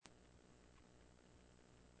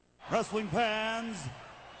Wrestling fans,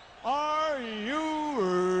 are you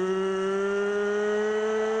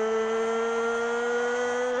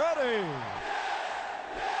ready?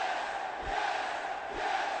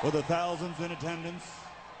 For the thousands in attendance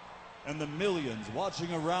and the millions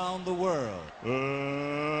watching around the world,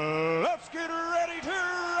 let's get ready to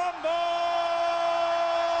rumble!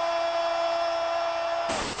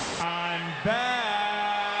 I'm back.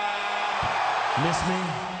 Miss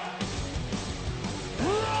me?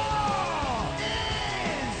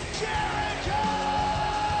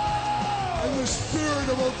 The spirit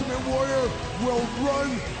of Ultimate Warrior will run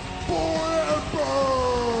forever!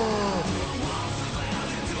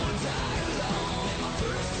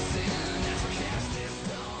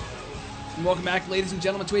 And welcome back, ladies and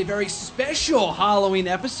gentlemen, to a very special Halloween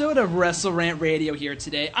episode of Wrestle Rant Radio here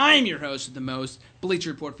today. I'm your host with the most,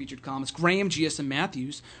 Bleacher Report featured columnist, Graham GSM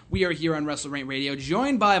Matthews. We are here on Wrestle Rant Radio,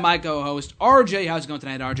 joined by my co-host, RJ. How's it going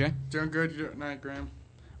tonight, RJ? Doing good tonight, Graham.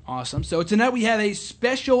 Awesome. So tonight we have a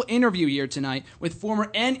special interview here tonight with former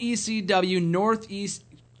NECW Northeast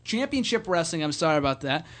Championship Wrestling. I'm sorry about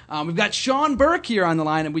that. We've got Sean Burke here on the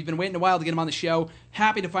line, and we've been waiting a while to get him on the show.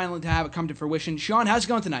 Happy to finally have it come to fruition. Sean, how's it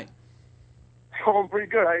going tonight? Going pretty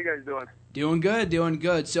good. How you guys doing? Doing good, doing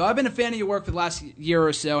good. So I've been a fan of your work for the last year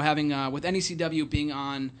or so, having with NECW being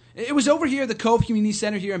on. It was over here at the Cove Community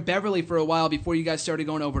Center here in Beverly for a while before you guys started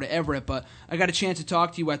going over to Everett, but I got a chance to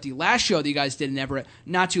talk to you at the last show that you guys did in Everett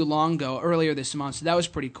not too long ago, earlier this month, so that was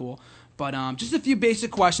pretty cool. But just a few basic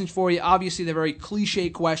questions for you. Obviously, the very cliche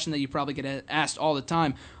question that you probably get asked all the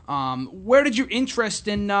time. Where did your interest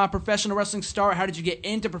in professional wrestling start? How did you get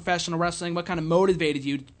into professional wrestling? What kind of motivated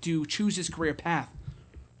you to choose this career path?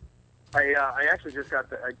 I actually just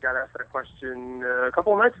got asked that question a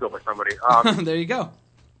couple of nights ago by somebody. There you go.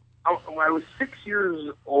 I was 6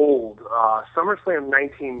 years old. SummerSlam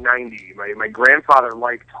 1990. My grandfather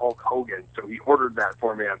liked Hulk Hogan, so he ordered that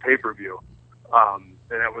for me on pay-per-view. And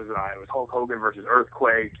it was Hulk Hogan versus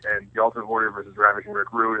Earthquake and the Ultimate Warrior versus Ravishing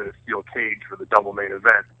Rick Rude in a steel cage for the double main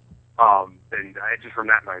event. And just from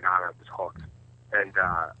that night on, I was hooked. And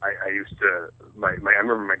I used to, I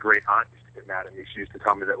remember my great aunt used to get mad at me. She used to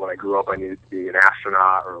tell me that when I grew up I needed to be an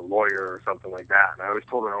astronaut or a lawyer or something like that. And I always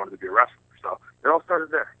told her I wanted to be a wrestler. So it all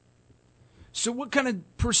started there. So what kind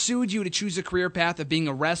of pursued you to choose a career path of being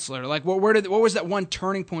a wrestler? Like, what was that one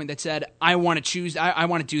turning point that said, I want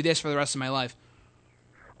to do this for the rest of my life?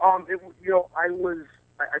 I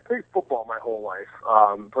played football my whole life.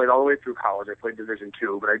 Played all the way through college. I played Division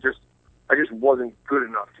II, but I just wasn't good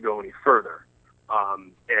enough to go any further.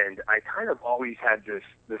 And I kind of always had this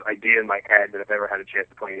idea in my head that if I ever had a chance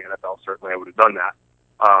to play in the NFL, certainly I would have done that.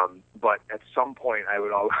 But at some point, I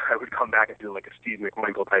would come back and do like a Steve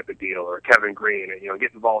McMichael type of deal or Kevin Green, and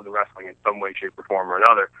get involved in wrestling in some way, shape, or form or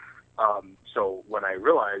another. So when I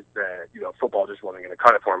realized that football just wasn't going to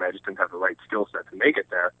cut it for me, I just didn't have the right skill set to make it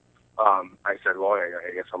there. I said, well,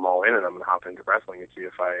 I guess I'm all in, and I'm going to hop into wrestling and see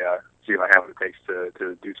if I have what it takes to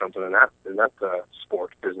do something in that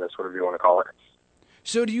sport, business, whatever you want to call it.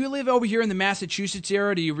 So do you live over here in the Massachusetts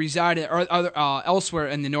area, or do you reside elsewhere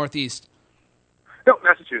in the Northeast? No,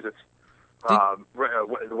 Massachusetts.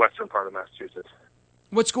 The western part of Massachusetts.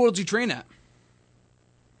 What school did you train at?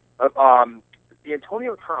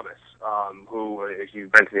 Antonio Thomas, who, if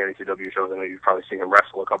you've been to the NECW shows, I know you've probably seen him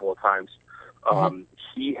wrestle a couple of times.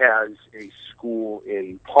 He has a school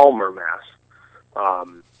in Palmer, Mass.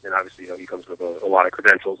 And obviously, he comes with a lot of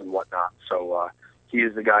credentials and whatnot. So he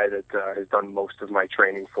is the guy that has done most of my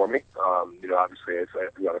training for me. Obviously,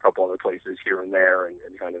 I've got a couple other places here and there and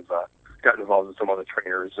kind of gotten involved with some other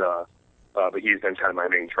trainers. But he's been kind of my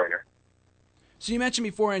main trainer. So you mentioned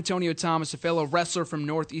before Antonio Thomas, a fellow wrestler from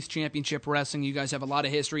Northeast Championship Wrestling. You guys have a lot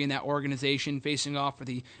of history in that organization, facing off for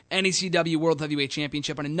the NECW World Heavyweight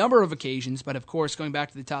Championship on a number of occasions. But, of course, going back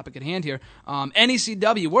to the topic at hand here,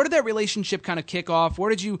 NECW, where did that relationship kind of kick off? Where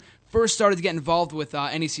did you first started to get involved with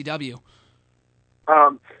NECW?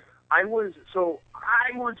 I'd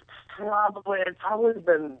probably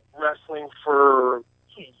been wrestling for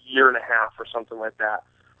a year and a half or something like that.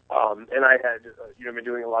 And I had, been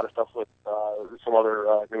doing a lot of stuff with some other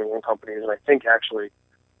New England companies, and I think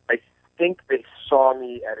they saw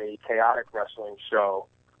me at a Chaotic Wrestling show,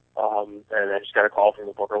 and I just got a call from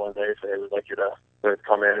the booker one day saying, "We'd like you to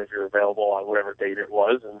come in if you're available on whatever date it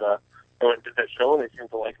was," and I went and did that show, and they seemed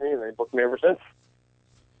to like me, and they booked me ever since.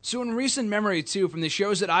 So in recent memory, too, from the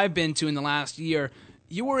shows that I've been to in the last year,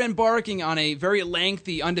 you were embarking on a very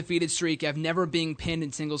lengthy undefeated streak of never being pinned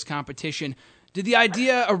in singles competition. Did the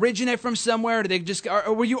idea originate from somewhere?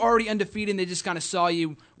 Or were you already undefeated and they just kind of saw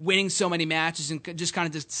you winning so many matches and just kind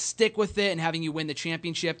of just stick with it and having you win the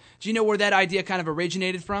championship? Do you know where that idea kind of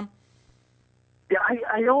originated from? Yeah,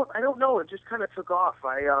 I don't know. It just kind of took off.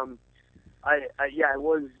 I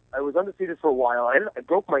was undefeated for a while. I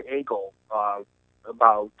broke my ankle about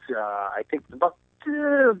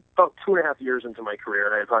 2.5 years into my career,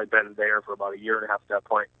 and I had probably been there for about a year and a half at that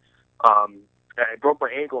point. I broke my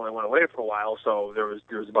ankle and I went away for a while, so there was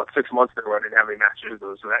about 6 months there where I didn't have any matches,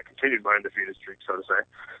 so that continued my undefeated streak, so to say.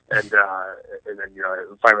 And then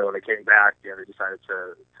finally when I came back, they decided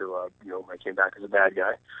to I came back as a bad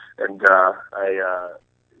guy, and I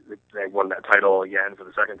won that title again for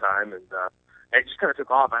the second time, and it just kind of took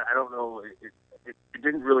off. I don't know, it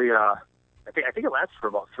didn't really. I think it lasted for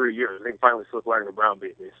about 3 years. I think finally Slick Wagner Brown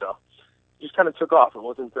beat me, so. Just kind of took off. It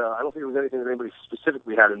wasn't. I don't think it was anything that anybody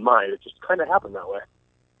specifically had in mind. It just kind of happened that way.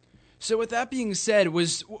 So with that being said,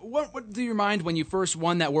 what went through your mind when you first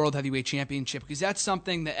won that World Heavyweight Championship? Because that's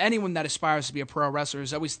something that anyone that aspires to be a pro wrestler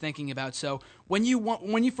is always thinking about. So when you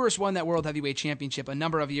first won that World Heavyweight Championship a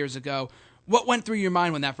number of years ago, what went through your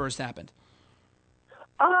mind when that first happened?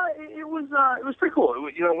 It was pretty cool.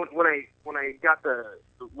 When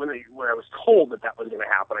I was told that was going to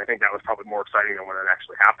happen, I think that was probably more exciting than when it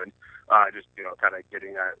actually happened. Just kind of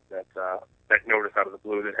getting that notice out of the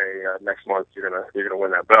blue that hey, next month you're gonna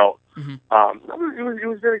win that belt. Mm-hmm. It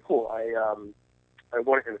was very cool. I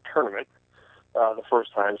won it in a tournament the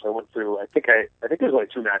first time, so I went through. I think there's only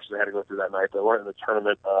 2 matches I had to go through that night, but I won it in the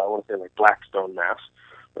tournament. I want to say like Blackstone, Mass,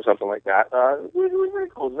 or something like that. It was very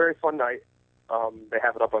cool. It was a very fun night. They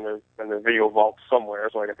have it up on their video vault somewhere,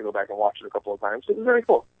 so I got to go back and watch it a couple of times. It was very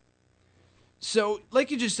cool. So,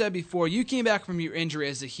 like you just said before, you came back from your injury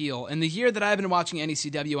as a heel. And the year that I've been watching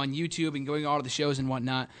NECW on YouTube and going to all of the shows and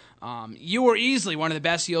whatnot, you were easily one of the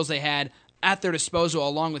best heels they had at their disposal,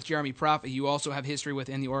 along with Jeremy Prophet. You also have history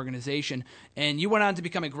within the organization. And you went on to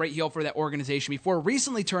become a great heel for that organization before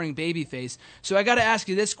recently turning babyface. So I got to ask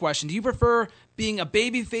you this question. Do you prefer being a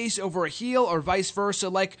babyface over a heel or vice versa?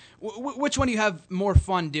 Like, which one do you have more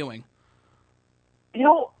fun doing?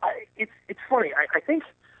 It's funny. I think...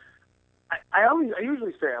 I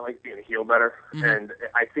usually say I like being a heel better, mm-hmm. and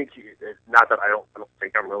I think not that I don't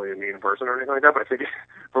think I'm really a mean person or anything like that, but I think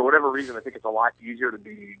for whatever reason I think it's a lot easier to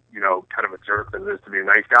be kind of a jerk than it is to be a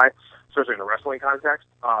nice guy, especially in a wrestling context.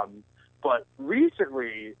 But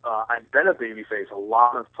recently I've been a babyface a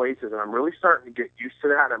lot of places, and I'm really starting to get used to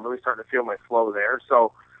that. I'm really starting to feel my flow there.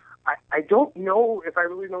 So I don't know if I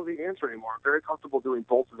really know the answer anymore. I'm very comfortable doing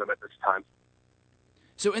both of them at this time.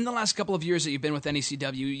 So in the last couple of years that you've been with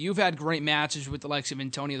NECW, you've had great matches with the likes of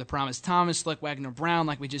Antonio the Promise Thomas, Slick Wagner Brown,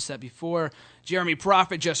 like we just said before, Jeremy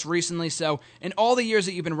Prophet just recently. So in all the years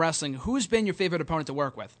that you've been wrestling, who's been your favorite opponent to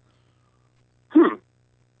work with?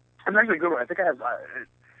 That's actually a good one. I think I have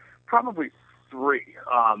probably 3.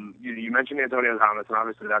 You mentioned Antonio Thomas, and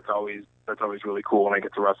obviously that's always really cool when I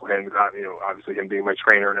get to wrestle him. Obviously him being my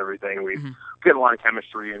trainer and everything, we get a lot of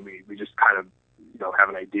chemistry, and we just kind of have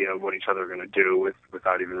an idea of what each other are going to do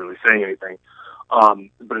without even really saying anything.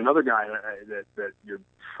 But another guy that you're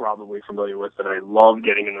probably familiar with that I love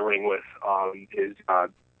getting in the ring with is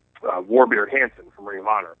Warbeard Hansen from Ring of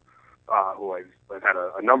Honor, who I've had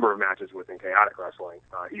a number of matches with in Chaotic Wrestling.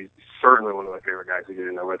 He's certainly one of my favorite guys to get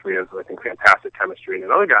in there with. We have, I think, fantastic chemistry. And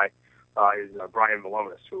another guy is Brian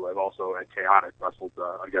Malonis, who I've also at Chaotic wrestled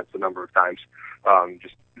against a number of times.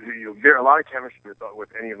 There are a lot of chemistry with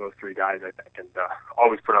any of those 3 guys, I think, and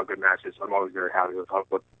always put out good matches. I'm always very happy with how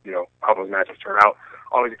those matches turn out.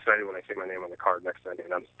 Always excited when I see my name on the card next to any of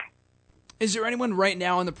them. Is there anyone right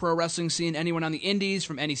now in the pro wrestling scene, anyone on the indies,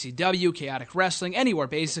 from NECW, Chaotic Wrestling, anywhere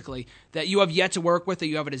basically, that you have yet to work with, that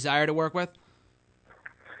you have a desire to work with?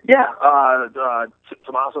 Yeah,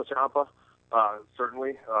 Tommaso Ciampa.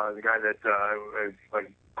 Certainly, the guy that I've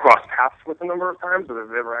crossed paths with a number of times, but I've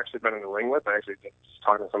never actually been in the ring with. I actually was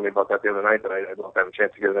talking to somebody about that the other night, that I'd love to have a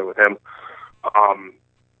chance to get in there with him.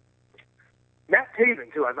 Matt Taven,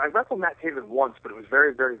 too. I've wrestled Matt Taven once, but it was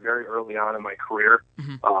very, very, very early on in my career.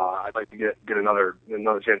 Mm-hmm. I'd like to get another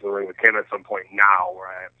chance in the ring with him at some point now, where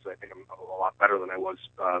I think I'm a lot better than I was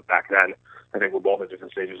back then. I think we're both at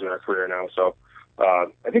different stages in our career now, so...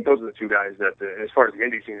 I think those are the 2 guys that, as far as the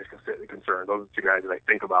indie scene is concerned, those are the 2 guys that I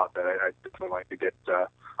think about that I definitely like to get either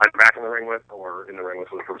back in the ring with or in the ring with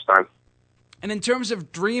for the first time. And in terms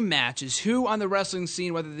of dream matches, who on the wrestling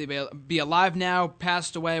scene, whether they be alive now,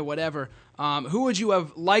 passed away, whatever, who would you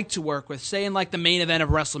have liked to work with, say in like the main event of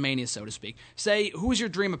WrestleMania, so to speak? Say, who's your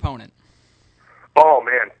dream opponent? Oh,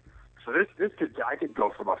 man. So I could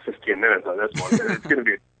go for about 15 minutes on this one. It's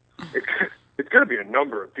going to be a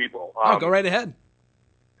number of people. Go right ahead.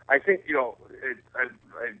 I think,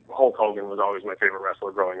 Hulk Hogan was always my favorite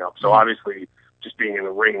wrestler growing up. So obviously, just being in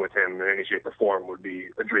the ring with him in any shape or form would be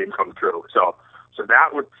a dream come true. So So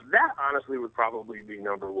that honestly would probably be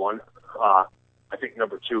number one. I think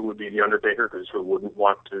number two would be The Undertaker, because who wouldn't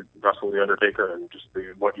want to wrestle The Undertaker, and just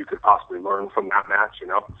what you could possibly learn from that match, you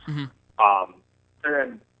know? Mm-hmm. And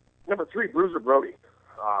then number three, Bruiser Brody.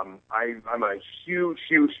 I'm a huge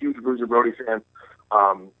Bruiser Brody fan.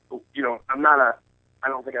 You know, I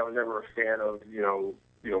don't think I was ever a fan of, you know,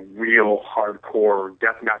 real hardcore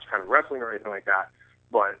deathmatch kind of wrestling or anything like that.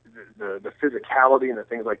 But the physicality and the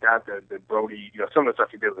things like that, the Brody, you know, some of the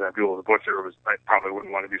stuff he did with Abdullah the Butcher I probably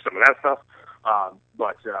wouldn't want to do some of that stuff.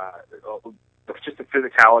 But just the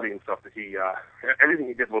physicality and stuff that everything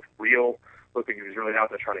he did looked real, looked like he was really out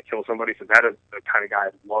there trying to kill somebody. So that is the kind of guy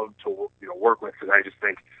I'd love to, you know, work with, because I just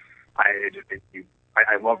think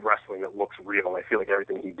I love wrestling that looks real. I feel like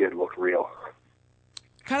everything he did looked real.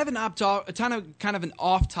 Kind of an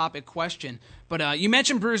off-topic question, but you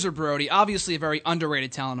mentioned Bruiser Brody, obviously a very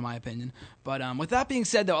underrated talent in my opinion. But with that being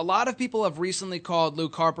said, though, a lot of people have recently called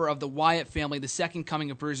Luke Harper of the Wyatt family the second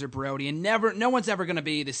coming of Bruiser Brody, and no one's ever going to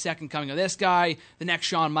be the second coming of this guy, the next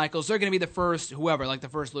Shawn Michaels. They're going to be the first whoever, like the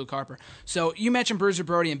first Luke Harper. So you mentioned Bruiser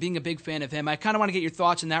Brody and being a big fan of him. I kind of want to get your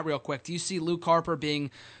thoughts on that real quick. Do you see Luke Harper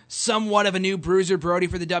being somewhat of a new Bruiser Brody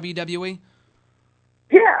for the WWE?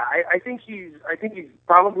 Yeah, I think he's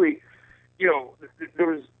probably, you know, there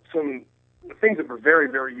was some things that were very,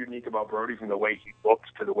 very unique about Brody, from the way he looked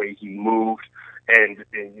to the way he moved, and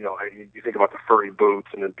you know, you think about the furry boots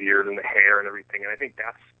and the beard and the hair and everything, and I think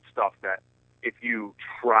that's stuff that if you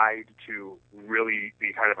tried to really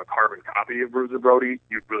be kind of a carbon copy of Bruiser Brody,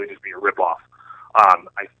 you'd really just be a ripoff.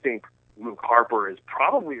 I think Luke Harper is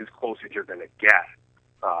probably as close as you're going to get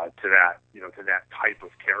to that, you know, to that type of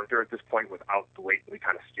character at this point, without blatantly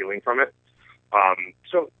kind of stealing from it.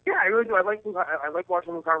 So yeah, I really do. I like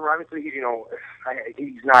watching Luke Harper. Obviously,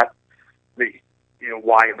 he's not the, you know,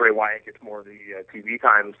 Bray Wyatt gets more of the TV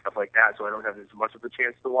time and stuff like that, so I don't have as much of a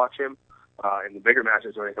chance to watch him in the bigger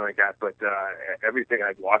matches or anything like that. But everything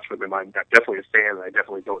I've watched with him, I'm definitely a fan, and I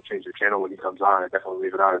definitely don't change the channel when he comes on. I definitely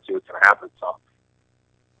leave it on and see what's going to happen. So.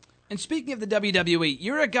 And speaking of the WWE,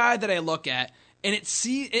 you're a guy that I look at, and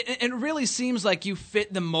it really seems like you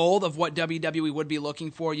fit the mold of what WWE would be looking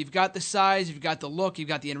for. You've got the size, you've got the look, you've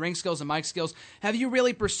got the in-ring skills and mic skills. Have you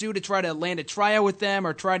really pursued to try to land a tryout with them,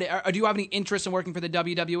 or do you have any interest in working for the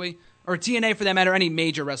WWE or TNA for that matter, any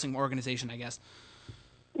major wrestling organization, I guess?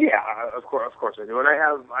 Yeah, of course I do, and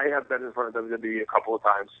I have been in front of WWE a couple of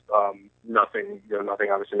times. Nothing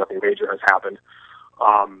major has happened.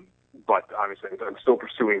 But obviously, I'm still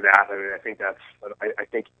pursuing that. I mean, I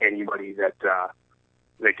think anybody that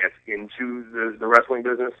gets into the wrestling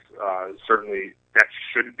business, certainly that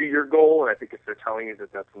should be your goal. And I think if they're telling you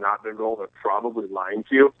that that's not their goal, they're probably lying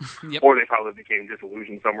to you, yep. Or they probably became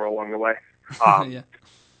disillusioned somewhere along the way. Yeah.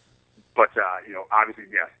 But you know, obviously,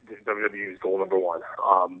 yes, WWE is goal number one.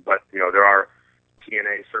 But you know, there are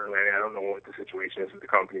TNA certainly. I don't know what the situation is with the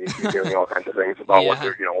company. You're hearing all kinds of things about what's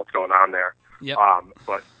going on there. Yep.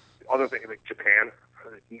 But other things like Japan,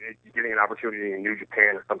 getting an opportunity in New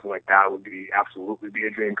Japan or something like that would absolutely be a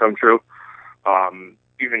dream come true.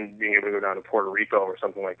 Even being able to go down to Puerto Rico or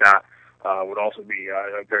something like that would also be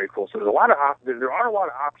very cool. So there are a lot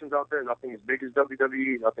of options out there. Nothing as big as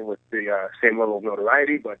WWE, nothing with the same level of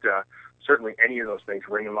notoriety, but certainly any of those things,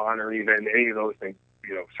 Ring of Honor, even any of those things,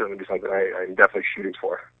 you know, certainly be something I'm definitely shooting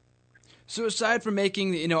for. So aside from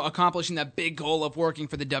accomplishing that big goal of working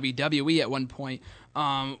for the WWE at one point,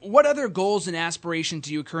 what other goals and aspirations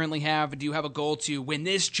do you currently have? Do you have a goal to win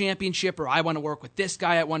this championship, or I want to work with this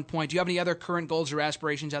guy at one point? Do you have any other current goals or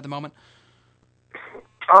aspirations at the moment?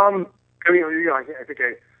 I mean, you know, I think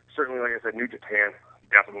certainly, like I said, New Japan,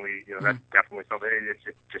 definitely, you know, that's definitely something.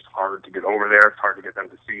 It's just hard to get over there. It's hard to get them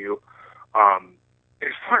to see you.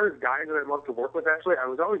 As far as guys that I'd love to work with, actually, I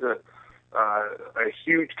was always a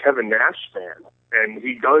huge Kevin Nash fan, and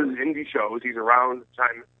he does indie shows. He's around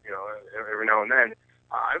time, you know, every now and then.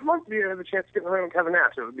 I'd love to have a chance to get in the ring with Kevin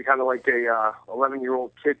Nash. It would be kind of like a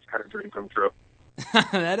 11-year-old kid's kind of dream come true.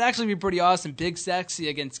 That'd actually be pretty awesome. Big Sexy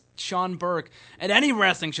against Sean Burke at any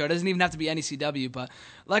wrestling show. It doesn't even have to be NECW. But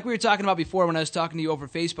like we were talking about before when I was talking to you over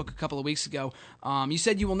Facebook a couple of weeks ago, you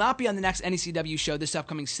said you will not be on the next NECW show this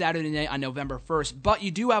upcoming Saturday night on November 1st. But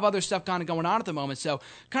you do have other stuff kind of going on at the moment. So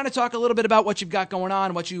kind of talk a little bit about what you've got going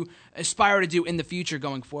on, what you aspire to do in the future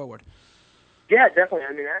going forward. Yeah, definitely.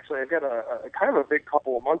 I mean, actually, I've got a kind of a big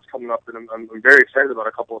couple of months coming up, and I'm very excited about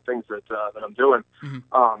a couple of things that I'm doing.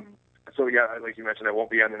 Mm-hmm. So yeah, like you mentioned, I won't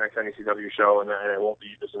be on the next NECW show, and I won't be.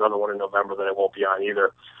 There's another one in November that I won't be on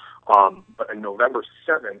either. But on November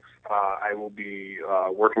 7th, I will be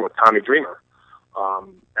working with Tommy Dreamer.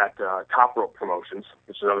 at Top Rope Promotions,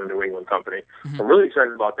 which is another New England company. I'm really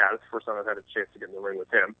excited about that. It's the first time I've had a chance to get in the ring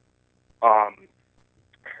with him.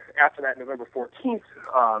 After that, November 14th,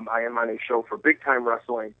 I am on a show for Big Time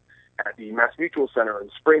Wrestling at the Mass Mutual Center in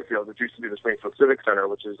Springfield, which used to be the Springfield Civic Center,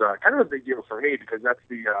 which is kind of a big deal for me because that's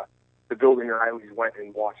the building that I always went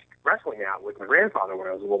and watched wrestling at with my grandfather when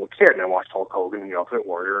I was a little kid, and I watched Hulk Hogan and the Ultimate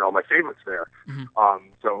Warrior and all my favorites there.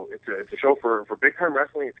 So it's a show for Big Time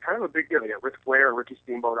Wrestling. It's kind of a big deal. They got Ric Flair and Ricky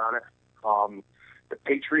Steamboat on it. The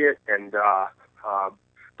Patriot and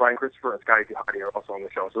Brian Christopher and Scotty Tihadi are also on the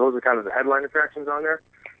show. So those are kind of the headline attractions on there.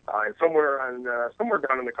 And somewhere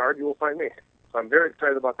down in the card, you will find me. So I'm very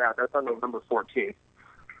excited about that. That's on November 14th.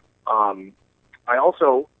 I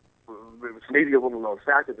also, it's maybe a little known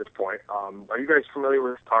fact at this point, are you guys familiar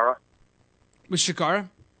with Chikara? With Chikara?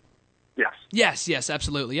 Yes. Yes,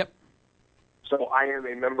 absolutely, yep. So I am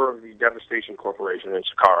a member of the Devastation Corporation in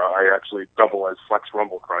Chikara. I actually double as Flex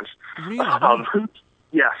Rumble Crunch. Really?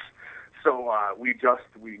 Yes. So we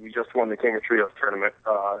just won the King of Trios tournament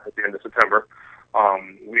at the end of September.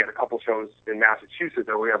 We had a couple shows in Massachusetts,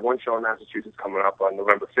 and we have one show in Massachusetts coming up on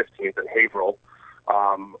November 15th in Haverhill.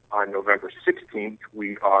 On November 16th,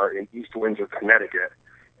 we are in East Windsor, Connecticut.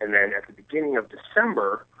 And then at the beginning of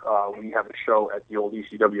December, we have a show at the old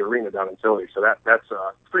ECW Arena down in Philly. So that's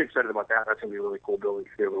pretty excited about that. That's going to be a really cool building to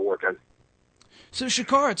be able to work in. So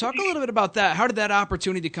Chikara, talk a little bit about that. How did that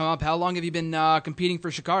opportunity come up? How long have you been competing for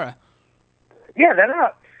Chikara? Yeah,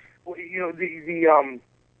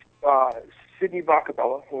 Sidney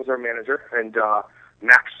Bacabella was our manager, and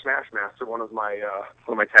Max Smashmaster, one of my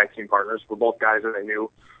tag team partners, were both guys that I knew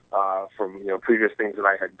from previous things that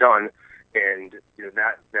I had done. And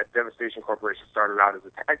that Devastation Corporation started out as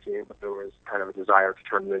a tag team, but there was kind of a desire to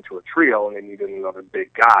turn it into a trio, and they needed another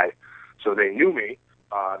big guy. So they knew me.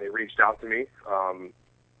 They reached out to me, and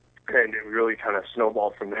it really kind of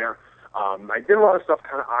snowballed from there. I did a lot of stuff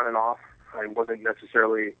kind of on and off. I wasn't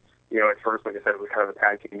necessarily, at first, like I said, it was kind of a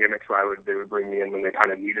tag team gimmick, so they would bring me in when they kind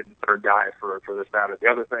of needed the third guy for this, that, or the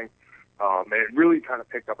other thing. And it really kind of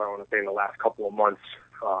picked up, I want to say, in the last couple of months,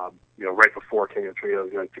 right before King of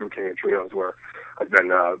Trios, through King of Trios, where I've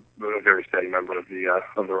been a very steady member of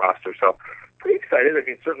the roster. So pretty excited. I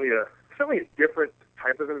mean, certainly a different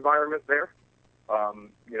type of environment there.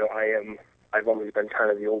 I've always been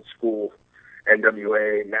kind of the old school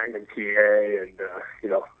NWA, Magnum TA, and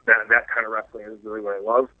that kind of wrestling is really what I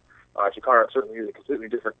love. Chikara certainly is a completely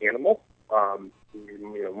different animal.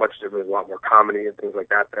 Much different. There's a lot more comedy and things like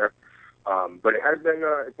that there. But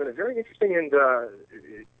it's been a very interesting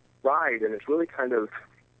ride, and it's really kind of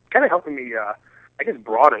helping me,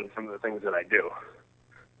 broaden some of the things that I do.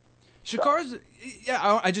 Chikara's,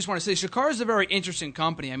 I just want to say, Chikara's a very interesting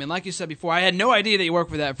company. I mean, like you said before, I had no idea that you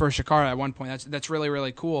worked for Chikara at one point. That's really,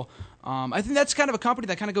 really cool. I think that's kind of a company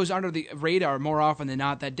that kind of goes under the radar more often than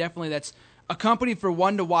not. That's a company for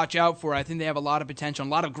one to watch out for. I think they have a lot of potential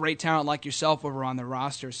and a lot of great talent like yourself over on their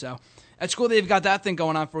roster. So that's cool they've got that thing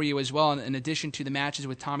going on for you as well, in addition to the matches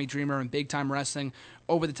with Tommy Dreamer and Big Time Wrestling,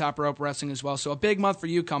 Over the Top Rope Wrestling as well. So a big month for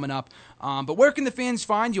you coming up. But where can the fans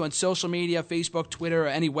find you on social media, Facebook, Twitter, or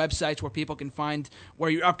any websites where people can find where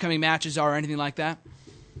your upcoming matches are or anything like that?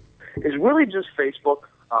 It's really just Facebook.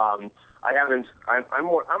 I'm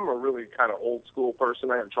a really kind of old school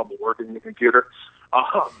person. I have trouble working the computer.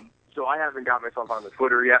 So I haven't got myself on the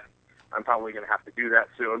Twitter yet. I'm probably going to have to do that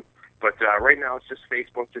soon. But right now it's just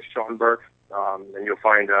Facebook, just Sean Burke, and you'll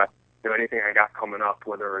find anything I got coming up,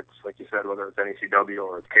 whether it's, like you said, whether it's NECW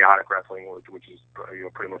or it's Chaotic Wrestling, which is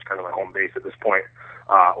pretty much kind of my home base at this point,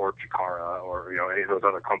 or Chikara, or any of those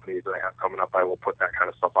other companies that I have coming up. I will put that kind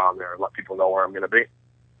of stuff on there and let people know where I'm going to be.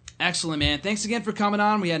 Excellent, man. Thanks again for coming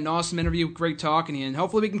on. We had an awesome interview. Great talking to you. And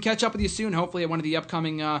hopefully we can catch up with you soon. Hopefully at one of the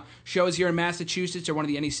upcoming shows here in Massachusetts or one of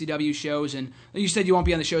the NECW shows. And you said you won't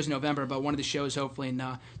be on the shows in November, but one of the shows hopefully in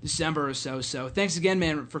December or so. So thanks again,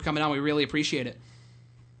 man, for coming on. We really appreciate it.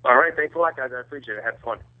 All right. Thanks a lot, guys. I appreciate it. I had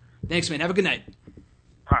fun. Thanks, man. Have a good night.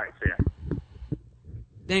 All right. See ya.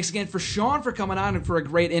 Thanks again for Sean for coming on and for a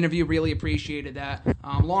great interview. Really appreciated that.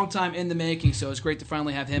 Long time in the making, so it's great to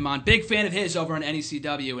finally have him on. Big fan of his over on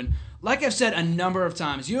NECW. And like I've said a number of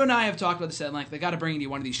times, you and I have talked about this at length. I got to bring you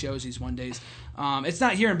one of these shows these one days. It's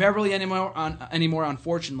not here in Beverly anymore,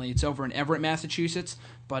 unfortunately. It's over in Everett, Massachusetts.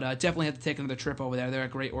 But definitely have to take another trip over there. They're a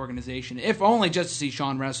great organization, if only just to see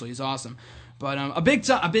Sean wrestle. He's awesome. But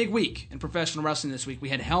a big week in professional wrestling this week. We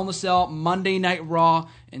had Hell in a Cell, Monday Night Raw,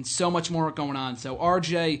 and so much more going on. So,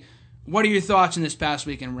 RJ, what are your thoughts on this past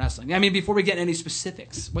week in wrestling? I mean, before we get any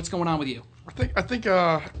specifics, what's going on with you? I think.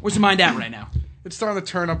 Where's your mind at right now? It's starting to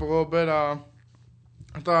turn up a little bit. I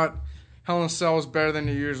thought Hell in a Cell was better than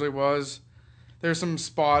it usually was. there's some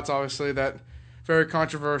spots obviously that very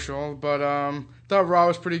controversial, but thought Raw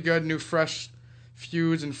was pretty good. New fresh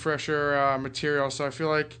feuds and fresher material. So I feel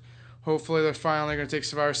like hopefully they're finally going to take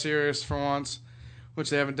Survivor serious for once, which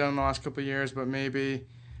they haven't done in the last couple of years. But maybe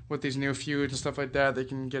with these new feuds and stuff like that, they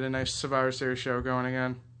can get a nice Survivor Series show going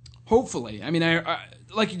again. Hopefully. I mean, I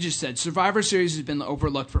like you just said, Survivor Series has been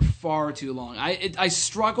overlooked for far too long. I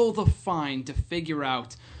struggle to figure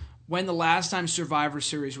out when the last time Survivor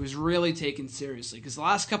Series was really taken seriously, because the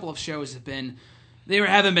last couple of shows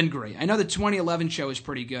haven't been great. I know the 2011 show is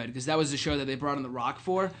pretty good because that was the show that they brought in The Rock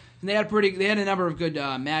for, and they had a number of good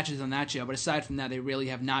matches on that show. But aside from that, they really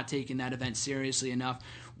have not taken that event seriously enough,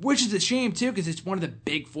 which is a shame too because it's one of the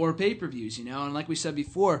big 4 pay-per-views, And like we said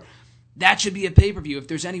before, that should be a pay-per-view. If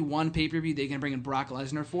there's any one pay-per-view they can bring in Brock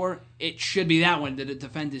Lesnar for, it should be that one to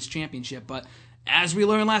defend his championship. But as we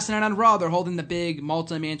learned last night on Raw, they're holding the big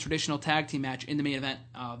multi-man traditional tag team match in the main event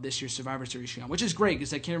of this year's Survivor Series show, which is great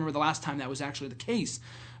because I can't remember the last time that was actually the case.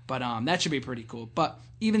 But that should be pretty cool. But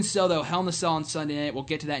even so, though, Hell in a Cell on Sunday night, we'll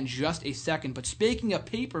get to that in just a second. But speaking of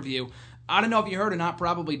pay-per-view, I don't know if you heard or not,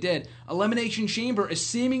 probably did. Elimination Chamber is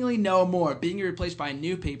seemingly no more, being replaced by a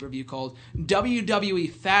new pay-per-view called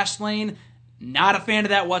WWE Fastlane. Not a fan of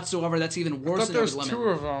that whatsoever. That's even worse than there's two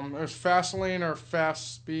of them. There's Fastlane or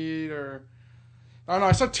Fast Speed or... I don't know.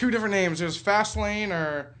 I saw 2 different names. There's Fastlane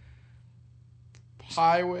or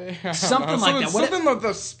Highway. Something like that. Something with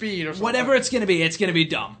the speed or something. Whatever it's going to be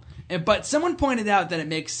dumb. But someone pointed out that it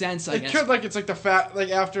makes sense, I guess. It's like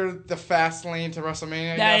after the fast lane to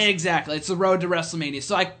WrestleMania, I guess. Exactly. It's the road to WrestleMania.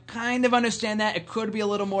 So I kind of understand that. It could be a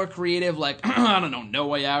little more creative, like, I don't know, No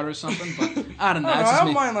Way Out or something, but I don't know. I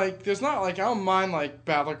don't mind, I don't mind,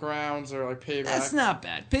 Battlegrounds or, Payback. That's not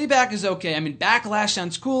bad. Payback is okay. I mean, Backlash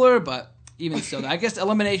sounds cooler, but even so, I guess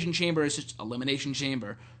Elimination Chamber is just Elimination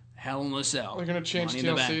Chamber. Hell in a Cell. They're going to change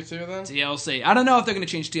TLC too, then? TLC. I don't know if they're going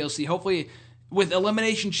to change TLC. Hopefully, with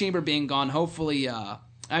Elimination Chamber being gone, hopefully,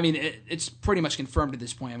 it's pretty much confirmed at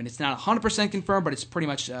this point. I mean, it's not 100% confirmed, but it's pretty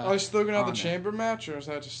much Are they still going to have the Chamber match, or is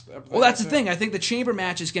that just... Well, that's the thing. I think the Chamber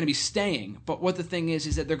match is going to be staying, but what the thing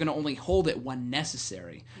is that they're going to only hold it when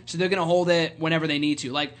necessary. So they're going to hold it whenever they need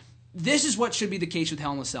to. This is what should be the case with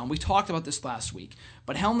Hell in a Cell, and we talked about this last week.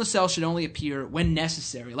 But Hell in a Cell should only appear when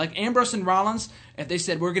necessary. Like Ambrose and Rollins, if they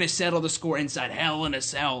said, we're going to settle the score inside Hell in a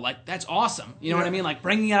Cell, that's awesome. You know what I mean?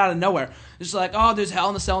 Bringing it out of nowhere. It's there's Hell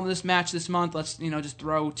in a Cell in this match this month. Let's, just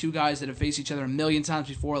throw 2 guys that have faced each other a million times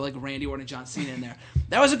before, like Randy Orton and John Cena in there.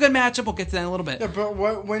 That was a good matchup. We'll get to that in a little bit. Yeah, but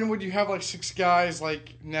when would you have, 6 guys,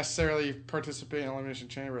 necessarily participate in Elimination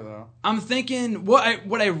Chamber, though? I'm thinking,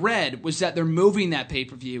 what I read was that they're moving that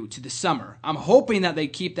pay-per-view to the summer. I'm hoping that they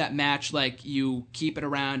keep that match you keep it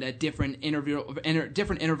around at different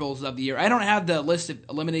intervals of the year. I don't have the list of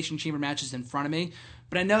Elimination Chamber matches in front of me,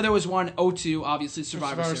 but I know there was one 02, obviously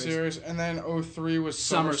Survivor Series, and then 03 was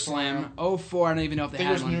SummerSlam. 04, I don't even know if they had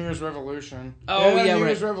one. I think it was New Year's Revolution. Oh yeah, New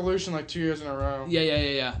Year's Revolution 2 years in a row.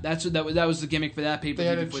 Yeah. That's what that was the gimmick for that pay-per-view. They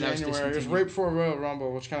had it January. It was right before Royal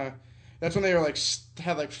Rumble, which kind of. That's when they were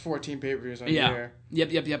had 14 pay-per-views a year.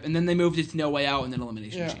 Yep. And then they moved it to No Way Out and then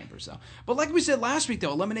Elimination Chamber. So, but like we said last week,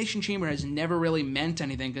 though, Elimination Chamber has never really meant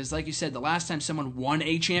anything because, like you said, the last time someone won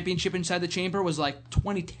a championship inside the chamber was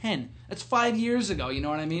 2010. That's 5 years ago. You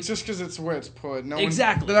know what I mean? It's just because it's where it's put.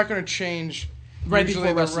 Exactly. They're not going to change. Right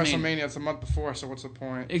usually before WrestleMania, it's a month before, so what's the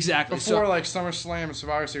point? Exactly. Before SummerSlam and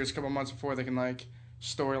Survivor Series, a couple months before, they can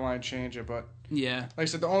storyline change it, but yeah. Like I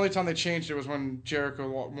said, the only time they changed it was when Jericho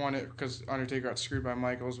won it because Undertaker got screwed by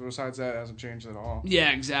Michaels. But besides that, it hasn't changed at all. Yeah,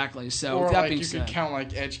 exactly. So or that being said, you could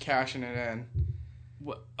count Edge cashing it in.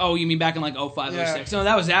 What? Oh, you mean back in 05, 06? No,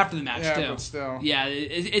 that was after the match too. Yeah, but still. Yeah,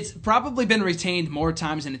 it's probably been retained more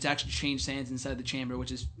times than it's actually changed hands inside the chamber,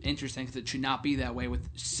 which is interesting because it should not be that way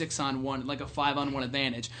with 6-on-1, a 5-on-1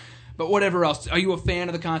 advantage. But whatever else, are you a fan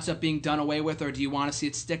of the concept being done away with, or do you want to see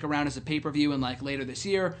it stick around as a pay-per-view and later this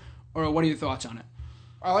year, or what are your thoughts on it?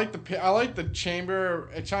 I like the chamber.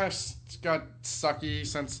 It kind of got sucky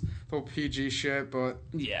since the whole PG shit, but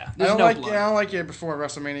yeah, I don't like it before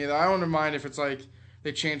WrestleMania. I don't mind if it's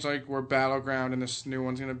they change where Battleground and this new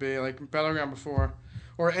one's gonna be Battleground before,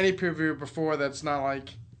 or any preview before that's not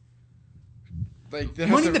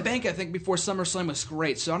Money in the Bank, I think, before SummerSlam was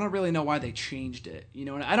great, so I don't really know why they changed it. You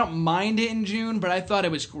know, and I don't mind it in June, but I thought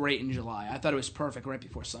it was great in July. I thought it was perfect right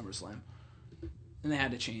before SummerSlam, and they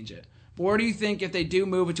had to change it. But where do you think, if they do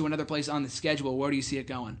move it to another place on the schedule, where do you see it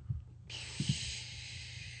going?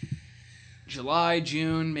 July,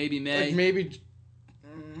 June, maybe May?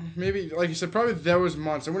 Maybe, like you said, probably those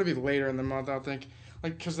months. It wouldn't be later in the month, I think.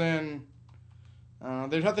 Because then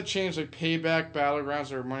They'd have to change like Payback,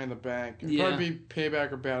 Battlegrounds, or Money in the Bank. It'd probably be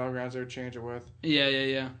Payback or Battlegrounds they would change it with.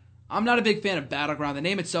 Yeah. I'm not a big fan of Battleground. The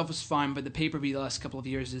name itself is fine, but the pay-per-view the last couple of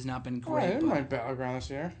years has not been great. I didn't mind Battleground this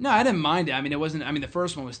year. No, I didn't mind it. I mean, it wasn't. I mean, the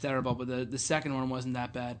first one was terrible, but the second one wasn't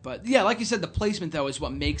that bad. But yeah, like you said, the placement though is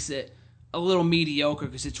what makes it a little mediocre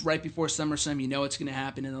because it's right before SummerSlam. You know it's going to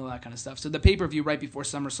happen and all that kind of stuff. So the pay-per-view right before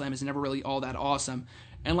SummerSlam is never really all that awesome,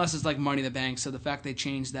 unless it's like Money in the Bank. So the fact they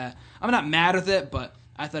changed that, I'm not mad with it, but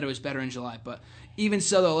I thought it was better in July. But even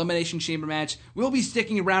so, the Elimination Chamber match will be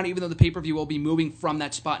sticking around, even though the pay-per-view will be moving from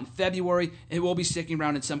that spot in February. It will be sticking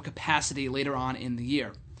around in some capacity later on in the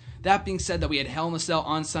year. That being said, that we had Hell in a Cell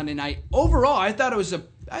on Sunday night. Overall, I thought it was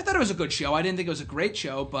a good show. I didn't think it was a great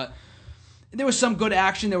show, but there was some good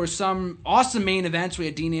action. There were some awesome main events. We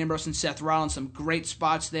had Dean Ambrose and Seth Rollins, some great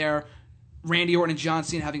spots there. Randy Orton and John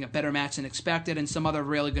Cena having a better match than expected, and some other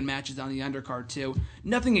really good matches on the undercard too.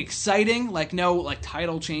 Nothing exciting, no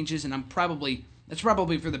title changes, and that's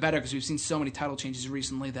probably for the better because we've seen so many title changes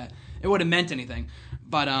recently that it would have meant anything.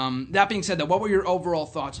 But that being said, though, what were your overall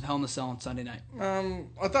thoughts of Hell in a Cell on Sunday night?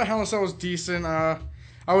 I thought Hell in a Cell was decent. I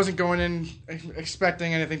wasn't going in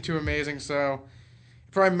expecting anything too amazing, so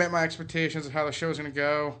it probably met my expectations of how the show was going to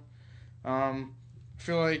go. I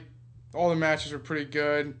feel like all the matches were pretty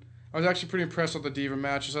good. I was actually pretty impressed with the Diva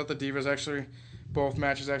matches. I thought the Divas both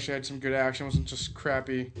matches actually had some good action. It wasn't just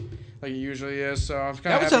crappy like it usually is. So I'm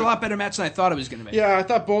kind of That was a lot better match than I thought it was going to be. Yeah, I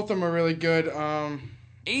thought both of them were really good.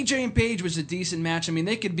 AJ and Paige was a decent match. I mean,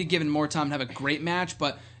 they could be given more time to have a great match,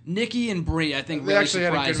 but Nikki and Brie, I think, they really actually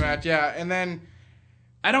had a good me. match. Yeah, and then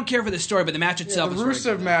I don't care for the story, but the match itself the was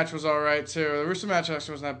Rusev match was all right too. The Rusev match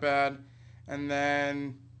actually wasn't that bad. And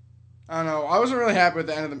then I don't know. I wasn't really happy with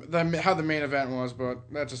the end of how the main event was,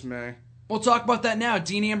 but that's just me. We'll talk about that now.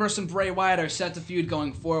 Dean Ambrose and Bray Wyatt are set to feud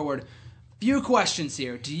going forward. Few questions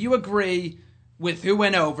here. Do you agree with who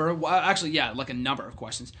went over? Well, actually, yeah, like a number of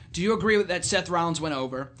questions. Do you agree that Seth Rollins went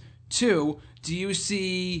over? 2, do you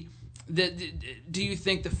think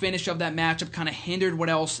the finish of that matchup kind of hindered what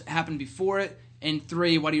else happened before it? And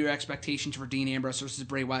 3, what are your expectations for Dean Ambrose versus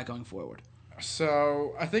Bray Wyatt going forward?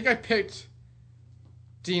 So, I think I picked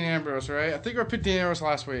Dean Ambrose, right? I think I picked Dean Ambrose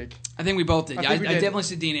last week. I think we both did. I definitely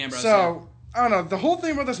said Dean Ambrose. So, I don't know. The whole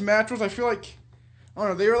thing about this match was I feel like, I don't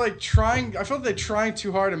know, they were like trying, I felt like they were trying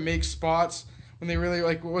too hard to make spots when they really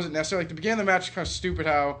wasn't necessary. Like the beginning of the match was kind of stupid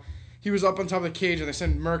how he was up on top of the cage and they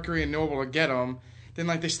sent Mercury and Noble to get him. Then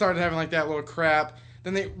they started having that little crap.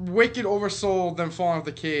 Then they wicked oversold them falling off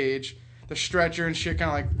the cage. The stretcher and shit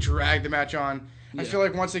kind of dragged the match on. Yeah. I feel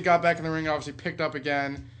like once they got back in the ring, obviously picked up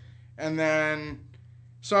again. And then,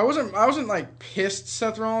 so I wasn't pissed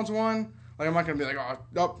Seth Rollins won. I'm not going to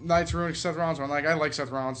be night's ruined Seth Rollins won. I like Seth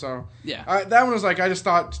Rollins, so. Yeah. That one was I just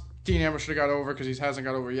thought Dean Ambrose should have got over because he hasn't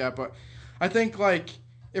got over yet. But I think,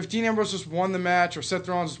 if Dean Ambrose just won the match or Seth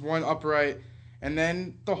Rollins just won upright and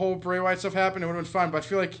then the whole Bray Wyatt stuff happened, it would have been fine. But I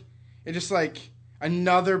feel like it just,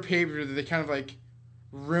 another pay-per-view that they kind of,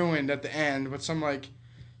 ruined at the end with some,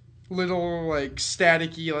 little,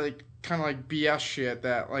 staticky, kind of, BS shit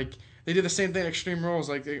that, they did the same thing in Extreme Rules,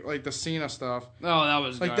 like the Cena stuff. Oh, that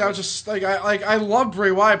was garbage. That was just I love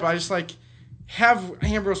Bray Wyatt, but I just have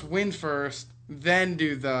Ambrose win first, then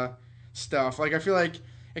do the stuff. I feel like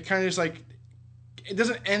it kind of just it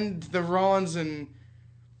doesn't end the Rollins and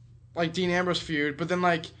Dean Ambrose feud, but then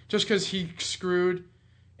just because he screwed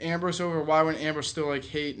Ambrose over, why wouldn't Ambrose still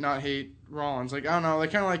not hate Rollins? I don't know,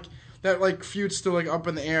 kind of that feud's still up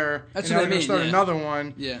in the air. That's and what I mean. Start another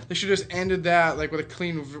one. Yeah, they should just ended that with a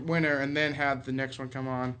clean winner and then had the next one come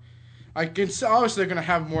on. I can obviously they're gonna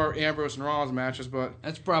have more Ambrose and Rollins matches, but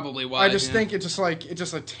that's probably why. I just think it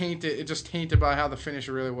just tainted by how the finish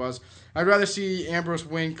really was. I'd rather see Ambrose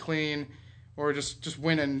win clean or just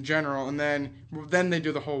win in general, and then they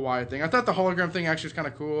do the whole Wyatt thing. I thought the hologram thing actually was kind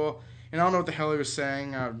of cool, and I don't know what the hell he was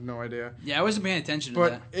saying. I have no idea. Yeah, I wasn't paying attention to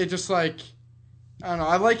that. But it just I don't know.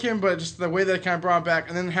 I like him, but just the way that it kind of brought him back,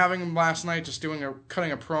 and then having him last night just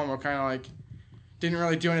cutting a promo, kind of didn't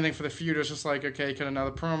really do anything for the feud. It was just okay, cut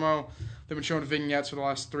another promo. They've been showing vignettes for the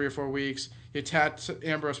last 3 or 4 weeks. He attacked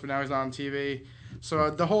Ambrose, but now he's not on TV.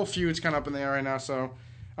 So the whole feud's kind of up in the air right now. So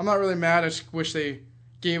I'm not really mad. I just wish they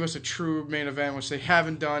gave us a true main event, which they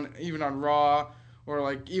haven't done even on Raw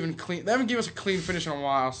or even clean. They haven't given us a clean finish in a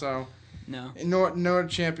while. So. No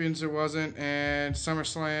champions it wasn't, and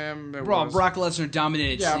SummerSlam Brock Lesnar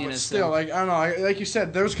dominated Cena. Yeah, but still, I don't know. Like you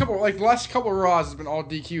said, there was a couple, the last couple of Raws has been all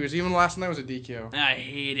DQs. Even last night was a DQ. I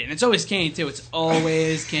hate it. And it's always Kane, too. It's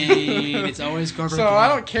always Kane. It's always Corbin. So I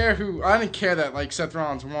don't care I didn't care that, Seth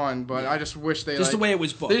Rollins won, but I just wish they, just the way it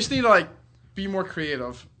was booked. They just need to, be more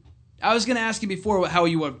creative. I was going to ask you before how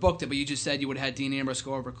you would have booked it, but you just said you would have had Dean Ambrose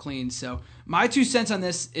go over clean. So my 2 cents on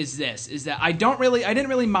this is that I didn't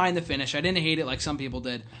really mind the finish. I didn't hate it like some people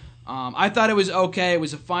did. I thought it was okay. It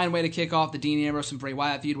was a fine way to kick off the Dean Ambrose and Bray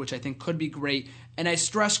Wyatt feud, which I think could be great. And I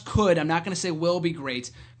stress could. I'm not going to say will be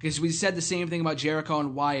great, because we said the same thing about Jericho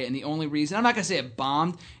and Wyatt, and the only reason, I'm not going to say it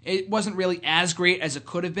bombed, it wasn't really as great as it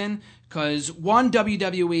could have been, because one,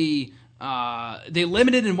 WWE, they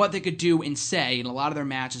limited in what they could do and say in a lot of their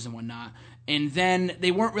matches and whatnot. And then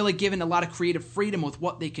they weren't really given a lot of creative freedom with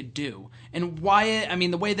what they could do. And Wyatt, I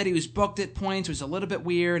mean, the way that he was booked at points was a little bit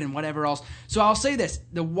weird and whatever else. So I'll say this.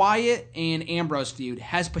 The Wyatt and Ambrose feud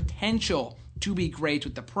has potential to be great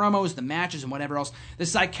with the promos, the matches, and whatever else. The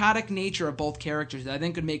psychotic nature of both characters that I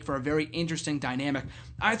think could make for a very interesting dynamic.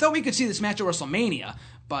 I thought we could see this match at WrestleMania,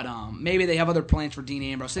 but maybe they have other plans for Dean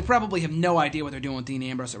Ambrose. They probably have no idea what they're doing with Dean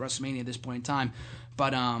Ambrose at WrestleMania at this point in time.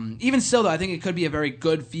 But even still, though, I think it could be a very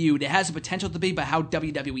good feud. It has the potential to be, but how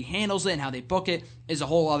WWE handles it and how they book it is a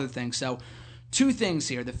whole other thing. So, 2 things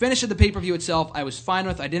here. The finish of the pay-per-view itself, I was fine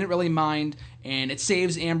with. I didn't really mind, and it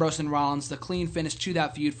saves Ambrose and Rollins, the clean finish to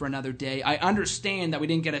that feud, for another day. I understand that we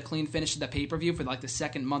didn't get a clean finish to the pay-per-view for like the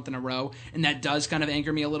second month in a row, and that does kind of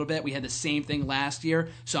anger me a little bit. We had the same thing last year,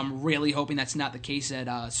 so I'm really hoping that's not the case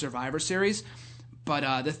at Survivor Series.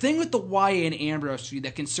 But the thing with the Wyatt and Ambrose feud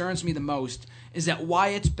that concerns me the most is that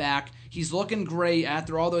Wyatt's back. He's looking great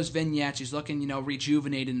after all those vignettes. He's looking,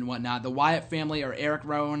 rejuvenated and whatnot. The Wyatt family, or Eric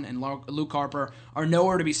Rowan and Luke Harper, are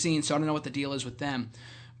nowhere to be seen, so I don't know what the deal is with them.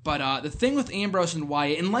 But the thing with Ambrose and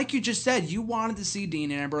Wyatt, and like you just said, you wanted to see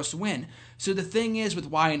Dean and Ambrose win. So the thing is with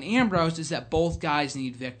Wyatt and Ambrose is that both guys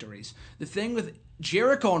need victories. The thing with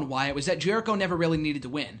Jericho and Wyatt was that Jericho never really needed to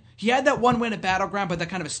win. He had that one win at Battleground, but that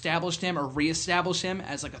kind of established him or reestablished him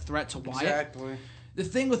as like a threat to Wyatt. Exactly. The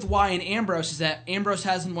thing with Wyatt and Ambrose is that Ambrose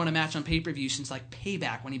hasn't won a match on pay-per-view since like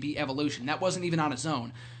Payback when he beat Evolution. That wasn't even on his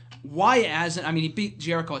own. Wyatt hasn't. I mean, he beat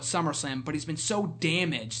Jericho at SummerSlam, but he's been so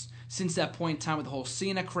damaged since that point in time with the whole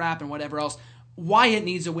Cena crap and whatever else. Wyatt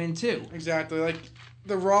needs a win too. Exactly. Like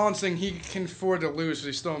the Rollins thing, he can afford to lose because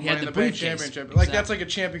he's still in the Bank Championship. Exactly. Like that's like a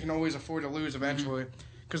champion can always afford to lose eventually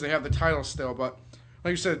because they have the title still. But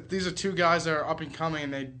like you said, these are 2 guys that are up and coming,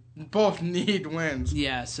 and they both need wins.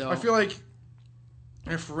 Yeah. So I feel like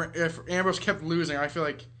if Ambrose kept losing, I feel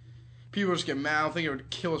like people would just get mad. I don't think it would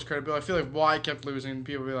kill his credibility. I feel like Wyatt kept losing,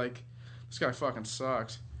 people would be like, this guy fucking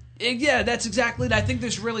sucks. Yeah, that's exactly it. I think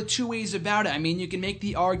there's really 2 ways about it. I mean, you can make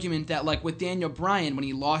the argument that, like with Daniel Bryan, when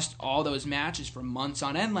he lost all those matches for months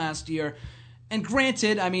on end last year, and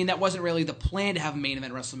granted, I mean, that wasn't really the plan to have a main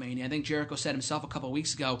event at WrestleMania. I think Jericho said himself a couple of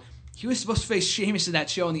weeks ago, he was supposed to face Sheamus at that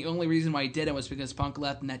show, and the only reason why he did it was because Punk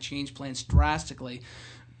left, and that changed plans drastically.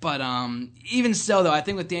 But even still, though, I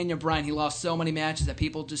think with Daniel Bryan, he lost so many matches that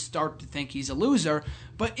people just start to think he's a loser.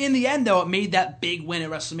 But in the end, though, it made that big win at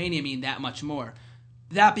WrestleMania mean that much more.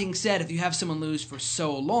 That being said, if you have someone lose for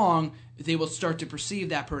so long, they will start to perceive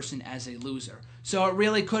that person as a loser. So it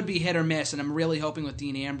really could be hit or miss, and I'm really hoping with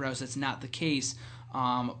Dean Ambrose that's not the case.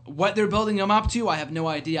 What they're building him up to, I have no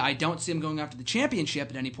idea. I don't see him going after the championship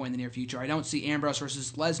at any point in the near future. I don't see Ambrose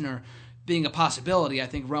versus Lesnar being a possibility. I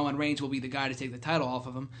think Roman Reigns will be the guy to take the title off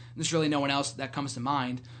of him. There's really no one else that comes to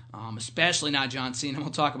mind, especially not John Cena. We'll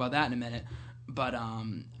talk about that in a minute. But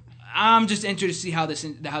I'm just interested to see how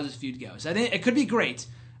this feud goes. I think it could be great,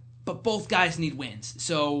 but both guys need wins.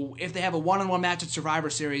 So if they have a one-on-one match at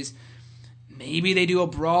Survivor Series, maybe they do a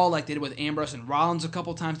brawl like they did with Ambrose and Rollins a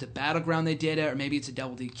couple times. At Battleground they did it, or maybe it's a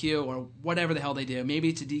double DQ, or whatever the hell they do. Maybe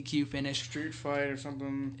it's a DQ finish. Street fight or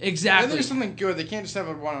something. Exactly. I think it's something good. They can't just have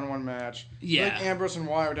a one-on-one match. Yeah. Like Ambrose and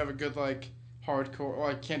Wyatt would have a good, like, hardcore. Well,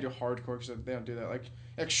 I can't do hardcore because they don't do that. Like,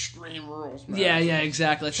 Extreme Rules match. Yeah,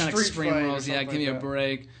 exactly. It's not Street Extreme fight or Rules. Yeah, something give me like a that.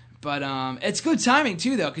 break. But it's good timing,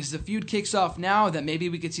 too, though, because the feud kicks off now that maybe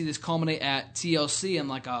we could see this culminate at TLC in,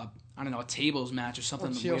 like, a tables match or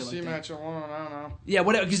something weird like TLC that. match alone, I don't know. Yeah,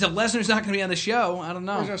 whatever, because if Lesnar's not going to be on the show, I don't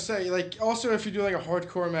know. I was going to say, like, also if you do, like, a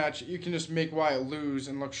hardcore match, you can just make Wyatt lose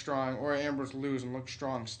and look strong, or Ambrose lose and look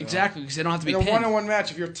strong still. Exactly, because they don't have to be In a pinned. one-on-one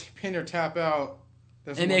match, if you're pinned or tap out,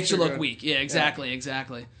 It makes you look weak. Yeah,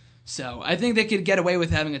 exactly. So I think they could get away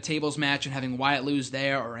with having a tables match and having Wyatt lose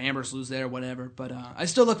there or Ambrose lose there, whatever. But I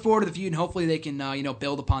still look forward to the feud, and hopefully they can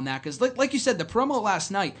build upon that. Because like you said, the promo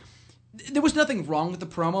last night, there was nothing wrong with the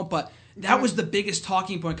promo, but that was the biggest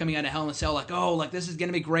talking point coming out of Hell in a Cell. Like, this is going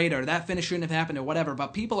to be great, or that finish shouldn't have happened, or whatever.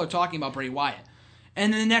 But people are talking about Bray Wyatt.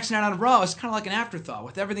 And then the next night on Raw, it's kind of like an afterthought.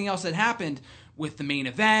 With everything else that happened with the main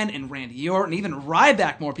event and Randy Orton, even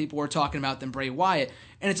Ryback, more people were talking about than Bray Wyatt.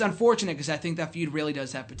 And it's unfortunate because I think that feud really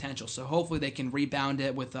does have potential. So hopefully they can rebound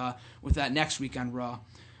it with that next week on Raw.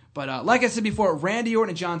 But like I said before, Randy Orton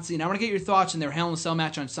and John Cena, I want to get your thoughts on their Hell in a Cell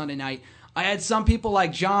match on Sunday night. I had some people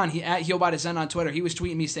like John at Heel by Design on Twitter. He was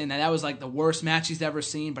tweeting me saying that was like the worst match he's ever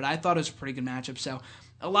seen, but I thought it was a pretty good matchup. So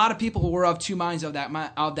a lot of people were of two minds of that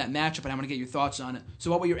matchup, and I'm going to get your thoughts on it.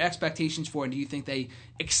 So what were your expectations for, and do you think they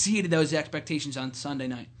exceeded those expectations on Sunday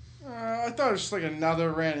night? I thought it was just like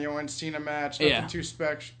another Randy Orton Cena match. Nothing too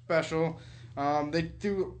special.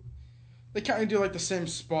 They kind of do like the same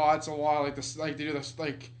spots a lot. Like this, like they do this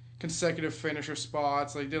like consecutive finisher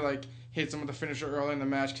spots. Like they like hits him with the finisher early and the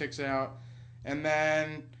match kicks out. And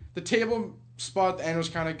then the table spot at the end was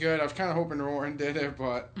kind of good. I was kind of hoping Orton did it,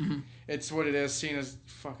 but it's what it is. Cena's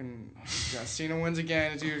fucking... Yeah, Cena wins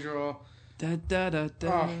again as usual.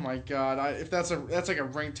 Oh my god! If that's like a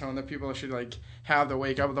ringtone that people should like have to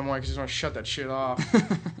wake up in the morning because they just want to shut that shit off.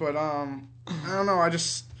 But I don't know. I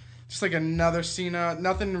just like another Cena.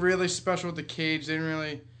 Nothing really special with the cage. They didn't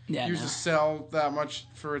really use the cell that much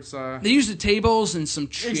for its. They used the tables and some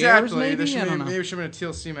chairs. Exactly. Maybe Maybe it should have been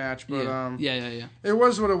a TLC match, but yeah. It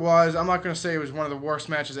was what it was. I'm not gonna say it was one of the worst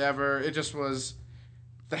matches ever. It just was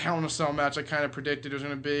the Hell in a Cell match I kind of predicted it was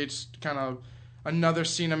gonna be. It's kind of another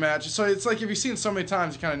Cena match. So it's like if you've seen it so many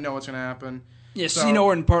times, you kind of know what's gonna happen. Yeah, so, Cena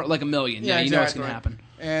Orton part like a million. Yeah, exactly. You know what's gonna happen.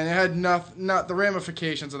 And it had not the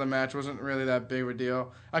ramifications of the match wasn't really that big of a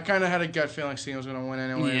deal. I kind of had a gut feeling Cena was going to win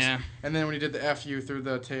anyways. Yeah. And then when he did the FU through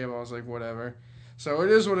the table, I was like, whatever. So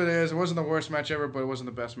it is what it is. It wasn't the worst match ever, but it wasn't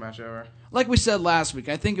the best match ever. Like we said last week,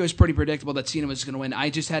 I think it was pretty predictable that Cena was going to win.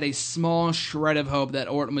 I just had a small shred of hope that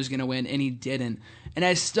Orton was going to win, and he didn't. And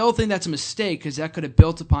I still think that's a mistake because that could have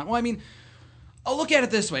built upon... Well, I mean... I'll look at it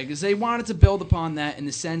this way, because they wanted to build upon that in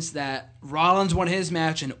the sense that Rollins won his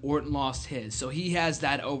match and Orton lost his. So he has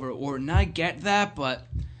that over Orton. I get that, but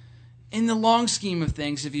in the long scheme of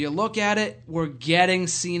things, if you look at it, we're getting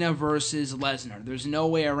Cena versus Lesnar. There's no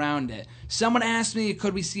way around it. Someone asked me,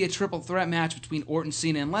 could we see a triple threat match between Orton,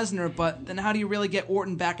 Cena, and Lesnar? But then how do you really get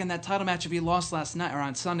Orton back in that title match if he lost last night or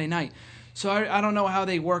on Sunday night? So I don't know how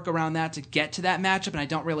they work around that to get to that matchup, and I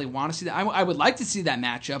don't really want to see that. I would like to see that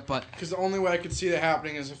matchup, but... Because the only way I could see that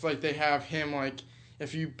happening is if like they have him, like,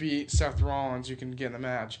 if you beat Seth Rollins, you can get in the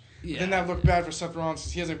match. Yeah. Then that looked bad for Seth Rollins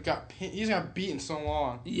because he's got beaten so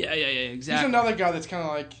long. Yeah, exactly. He's another guy that's kind of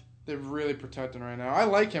like they're really protecting right now. I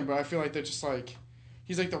like him, but I feel like they're just like...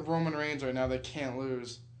 He's like the Roman Reigns right now. They can't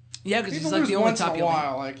lose. Yeah, because he's like the only top heel. Once in a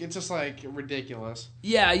while, like it's just like ridiculous.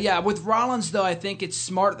 Yeah. With Rollins though, I think it's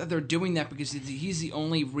smart that they're doing that because he's the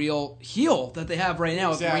only real heel that they have right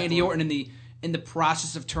now. Exactly. With Randy Orton in the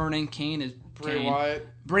process of turning, Kane is Bray Wyatt.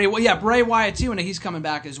 Bray Wyatt too, and he's coming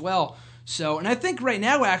back as well. So, and I think right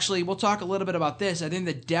now, actually, we'll talk a little bit about this. I think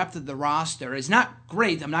the depth of the roster is not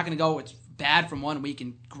great. I'm not going to go it's bad from one week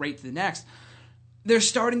and great to the next. They're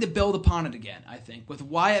starting to build upon it again. I think with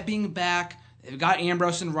Wyatt being back. They've got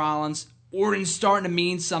Ambrose and Rollins. Orton's starting to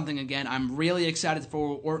mean something again. I'm really excited for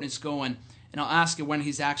where Orton is going, and I'll ask you when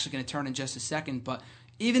he's actually going to turn in just a second. But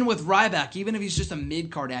even with Ryback, even if he's just a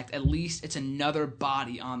mid-card act, at least it's another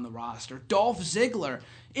body on the roster. Dolph Ziggler,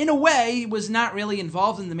 in a way, was not really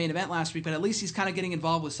involved in the main event last week, but at least he's kind of getting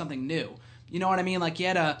involved with something new. You know what I mean? Like he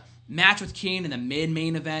had a match with Kane in the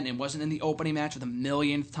mid-main event and wasn't in the opening match for the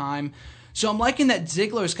millionth time. So I'm liking that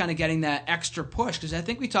Ziggler is kind of getting that extra push because I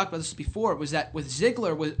think we talked about this before. Was that with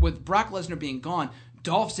Ziggler, with Brock Lesnar being gone,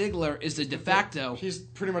 Dolph Ziggler is the de facto. He's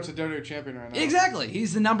pretty much the WWE champion right now. Exactly,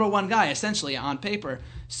 he's the number one guy essentially on paper.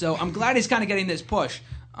 So I'm glad he's kind of getting this push.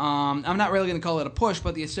 I'm not really going to call it a push,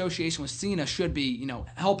 but the association with Cena should be,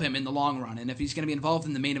 help him in the long run. And if he's going to be involved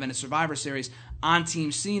in the main event of Survivor Series on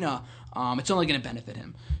Team Cena, it's only going to benefit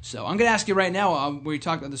him. So I'm going to ask you right now, we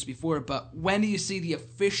talked about this before, but when do you see the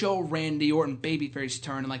official Randy Orton babyface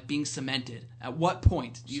turn and like being cemented? At what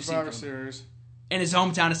point do you see Survivor Series in his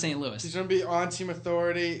hometown of St. Louis? He's going to be on Team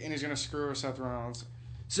Authority, and he's going to screw with Seth Rollins.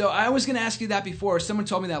 So I was going to ask you that before. Someone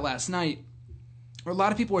told me that last night. Or a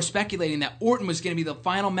lot of people were speculating that Orton was going to be the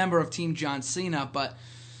final member of Team John Cena, but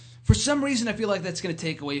for some reason I feel like that's going to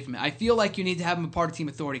take away from it. I feel like you need to have him a part of Team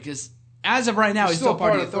Authority because as of right now, he's still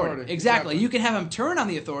part of the Authority. Exactly. You can have him turn on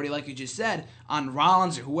the Authority, like you just said, on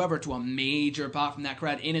Rollins or whoever to a major pop from that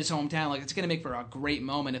crowd in his hometown. Like it's going to make for a great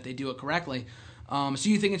moment if they do it correctly. So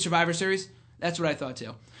you think in Survivor Series? That's what I thought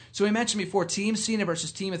too. So we mentioned before Team Cena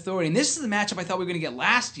versus Team Authority, and this is the matchup I thought we were going to get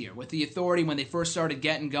last year with the Authority when they first started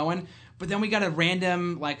getting going. But then we got a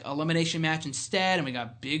random elimination match instead, and we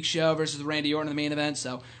got Big Show versus Randy Orton in the main event.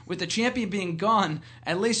 So with the champion being gone,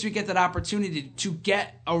 at least we get that opportunity to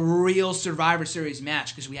get a real Survivor Series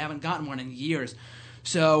match because we haven't gotten one in years.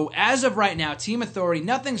 So as of right now, Team Authority,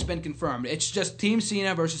 nothing's been confirmed. It's just Team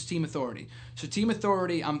Cena versus Team Authority. So Team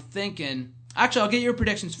Authority, I'm thinking... Actually, I'll get your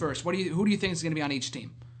predictions first. Who do you think is going to be on each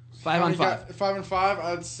team? 5 on 5. 5 on 5.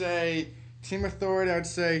 I'd say Team Authority. I'd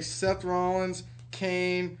say Seth Rollins,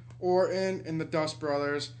 Kane, Orton, and the Dust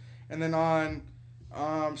Brothers. And then on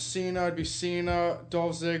Cena, it'd be Cena,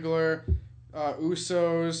 Dolph Ziggler,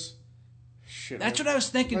 Usos. Shit. That's what I was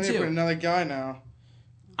thinking I need to put too. another guy now.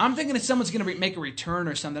 I'm thinking if someone's going to make a return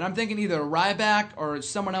or something. I'm thinking either Ryback or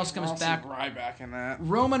someone else comes back. Ryback in that.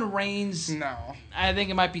 Roman Reigns. No. I think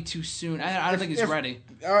it might be too soon. I don't think he's ready.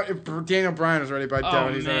 If Daniel Bryan is ready, but I Oh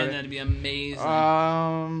doubt he's man, ready. that'd be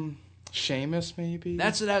amazing. Sheamus maybe.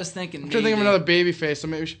 That's what I was thinking. I'm trying to think of another baby face. So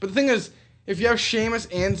maybe. But the thing is, if you have Sheamus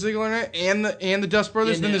and Ziggler in it, and the Dust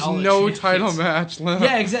Brothers, And then there's all the no champions. title match left.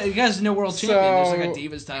 Yeah, exactly. You guys are no world champion. There's like a So-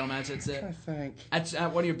 Divas title match. That's it. I think That's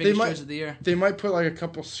one of your biggest shows of the year. they might put like a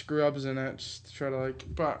couple scrubs in it just to try to like.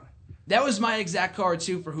 But That was my exact card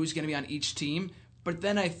too for who's going to be on each team. But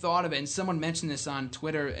then I thought of it, and someone mentioned this on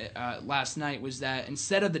Twitter last night, was that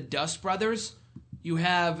instead of the Dust Brothers, you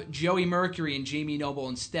have Joey Mercury and Jamie Noble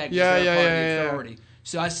instead. 'Cause they're part of the Authority.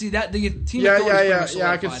 So I see that the team. Authority is pretty much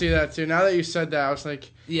I could solidified. see that too. Now that you said that, I was like,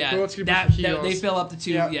 Yeah, who else could be that for heels? they fill up the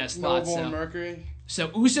two slots. Noble So. and Mercury. So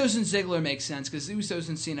Usos and Ziggler makes sense because Usos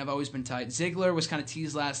and Cena have always been tight. Ziggler was kind of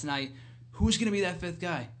teased last night. Who's going to be that fifth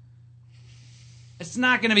guy? It's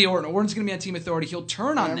not going to be Orton. Orton's going to be on Team Authority. He'll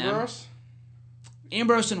turn on Ambrose? them.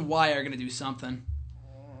 Ambrose and Wyatt are going to do something.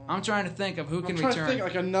 I'm trying to think of who can I'm trying return. to think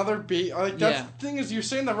like another beat. Like that's Yeah. the thing is, you're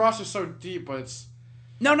saying the roster's so deep, but it's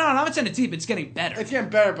No, I'm not saying it's deep. It's getting better. getting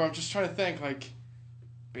better. But I'm just trying to think like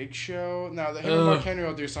Big Show. No, him and Mark Henry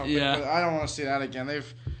will do something. Yeah. But I don't want to see that again.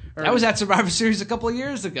 That was at Survivor Series a couple of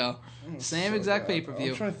years ago. Same so exact bad.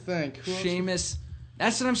 pay-per-view. I'm trying to think. Who else- Sheamus.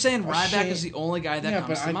 That's what I'm saying. Ryback is the only guy that yeah,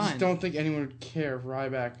 comes but to I mind. just don't think anyone would care if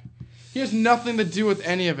Ryback. He has nothing to do with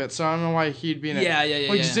any of it, so I don't know why he'd be in it. Yeah.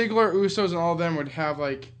 Like yeah. Ziggler, Usos, and all of them would have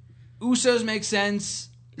like. Usos make sense.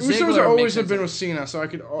 Usos Ziggler always makes have sense. been with Cena, so I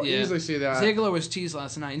could easily see that. Ziggler was teased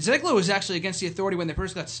last night. And Ziggler was actually against the Authority when they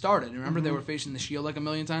first got started. Remember they were facing the Shield like a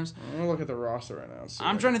million times? I'm gonna look at the roster right now.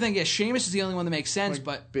 I'm trying to think. Yeah, Sheamus is the only one that makes sense,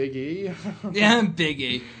 but Big E. yeah, Big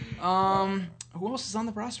E. Who else is on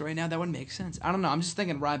the roster right now that would make sense? I don't know. I'm just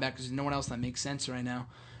thinking Ryback because there's no one else that makes sense right now.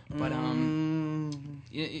 But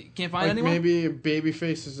you can't find like anyone. maybe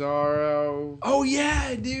Babyface Cesaro. Oh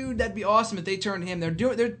yeah, dude, that'd be awesome if they turned him. They're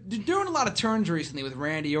doing a lot of turns recently with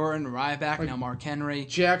Randy Orton, Ryback, now Mark Henry.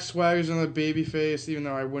 Jack Swagger's another babyface, even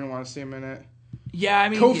though I wouldn't want to see him in it. Yeah, I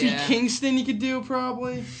mean Kofi Kingston you could do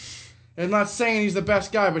probably. I'm not saying he's the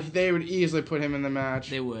best guy, but they would easily put him in the match.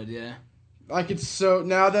 They would, yeah.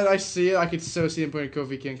 Now that I see it, I could so see him putting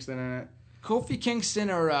Kofi Kingston in it. Kofi Kingston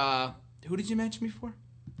or who did you mention before?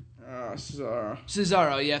 Cesaro.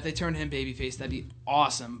 Cesaro, yeah. If they turned him babyface, that'd be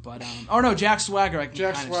awesome. But no, Jack Swagger. I can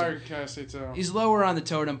Jack kinda Swagger see. kind of see too. He's lower on the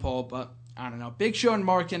totem pole, but I don't know. Big Show and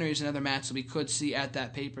Mark Henry is another match that we could see at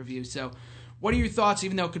that pay per view. So, what are your thoughts?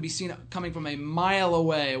 Even though it could be seen coming from a mile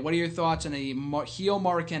away, what are your thoughts on a heel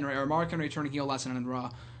Mark Henry or Mark Henry turning heel last night on Raw,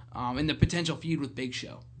 and the potential feud with Big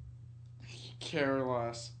Show? Care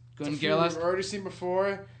less. Couldn't It's a care feud less? We've already seen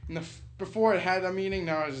before. And before it had a meaning,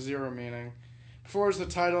 now it has zero meaning. Before it was the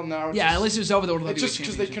title, now it's Yeah, just, at least it was over the World it's Heavyweight just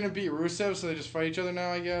because they Championship. couldn't beat Rusev, so they just fight each other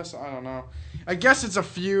now, I guess. I don't know. I guess it's a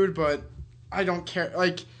feud, but I don't care.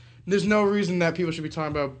 Like, there's no reason that people should be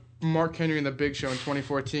talking about Mark Henry and the Big Show in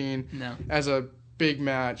 2014 No. as a big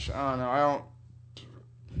match. I don't know.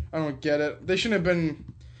 I don't get it. They shouldn't have been.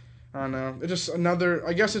 I don't know. It's just another.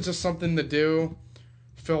 I guess it's just something to do.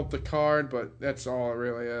 Fill up the card, but that's all it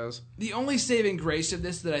really is. The only saving grace of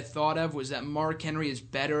this that I thought of was that Mark Henry is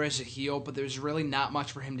better as a heel, but there's really not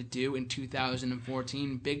much for him to do in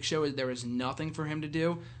 2014. Big Show, there is nothing for him to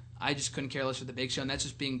do. I just couldn't care less for the Big Show, and that's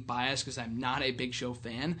just being biased because I'm not a Big Show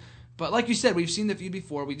fan. But like you said, we've seen the feud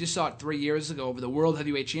before. We just saw it 3 years ago over the World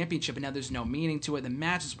Heavyweight Championship, and now there's no meaning to it. The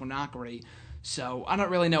matches were not great. So I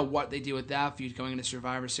don't really know what they do with that feud going into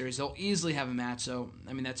Survivor Series. They'll easily have a match, so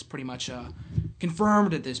I mean that's pretty much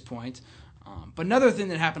confirmed at this point. But another thing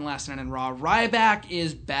that happened last night on Raw, Ryback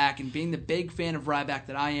is back, and being the big fan of Ryback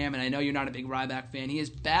that I am, and I know you're not a big Ryback fan, he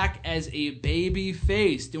is back as a baby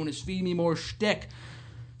face, doing his Feed Me More shtick.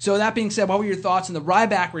 So that being said, what were your thoughts on the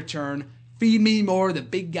Ryback return? Feed Me More, the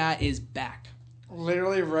big guy is back.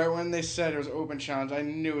 Literally, right when they said it was open challenge, I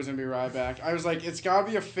knew it was gonna be Ryback. I was like, it's gotta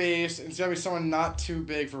be a face. It's gotta be someone not too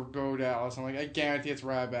big for Bo Dallas. I'm like, I guarantee it's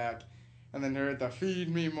Ryback. And then they're at the Feed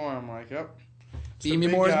Me More. I'm like, yep. It's Feed the Me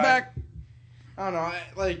big More is guy. back. I don't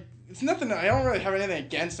know. It's nothing. I don't really have anything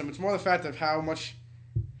against him. It's more the fact of how much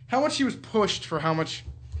he was pushed for how much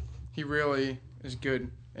he really is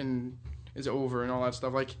good and is over and all that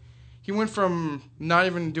stuff. Like, he went from not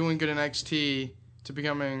even doing good in NXT to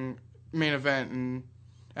becoming main event and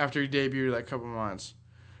after he debuted like a couple months.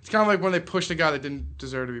 It's kind of like when they pushed a guy that didn't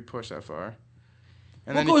deserve to be pushed that far.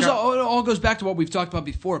 And Well, it all goes back to what we've talked about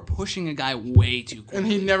before, pushing a guy way too quick. And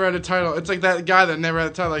he never had a title. It's like that guy that never had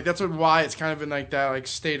a title. Like that's why it's kind of in like that like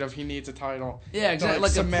state of he needs a title. Yeah, exactly. To,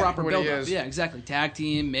 like a cement proper what he build-up. is. Yeah, exactly. Tag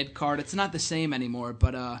team, mid-card. It's not the same anymore.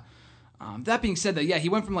 But that being said, he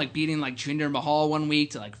went from like beating like Jinder Mahal one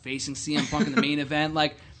week to like facing CM Punk in the main event.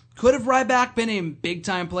 Like, could have Ryback been a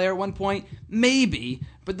big-time player at one point? Maybe.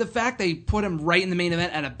 But the fact they put him right in the main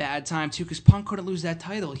event at a bad time, too, because Punk couldn't lose that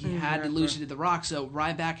title. He had to lose it to The Rock, so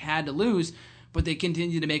Ryback had to lose. But they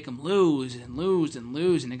continued to make him lose and lose and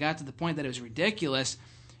lose, and it got to the point that it was ridiculous.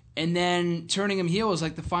 And then turning him heel was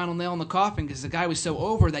like the final nail in the coffin because the guy was so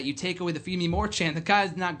over that you take away the Feed Me More chant. The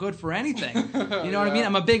guy's not good for anything. You know what I mean?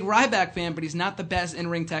 I'm a big Ryback fan, but he's not the best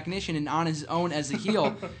in-ring technician, and on his own as a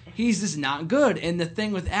heel, he's just not good. And the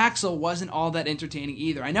thing with Axel wasn't all that entertaining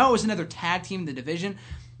either. I know it was another tag team in the division,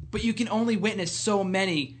 but you can only witness so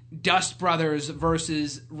many Dust Brothers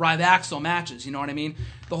versus Rybaxel matches, you know what I mean?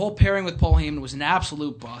 The whole pairing with Paul Heyman was an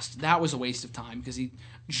absolute bust. That was a waste of time because he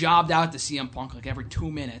jobbed out to CM Punk like every 2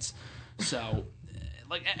 minutes. So,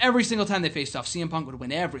 like every single time they faced off, CM Punk would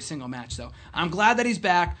win every single match. So, I'm glad that he's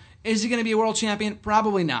back. Is he going to be a world champion?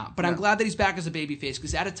 Probably not. But I'm glad that he's back as a babyface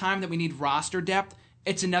because at a time that we need roster depth,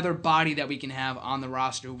 it's another body that we can have on the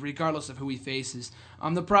roster, regardless of who he faces.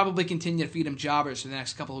 They'll probably continue to feed him jobbers for the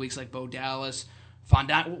next couple of weeks, like Bo Dallas,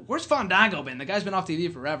 Fandango. Where's Fandango been? The guy's been off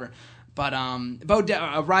TV forever. But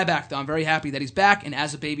Ryback, though, I'm very happy that he's back and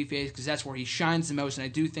as a babyface because that's where he shines the most. And I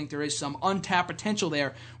do think there is some untapped potential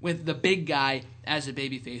there with the big guy as a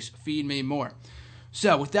babyface. Feed me more.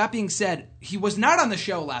 So, with that being said, he was not on the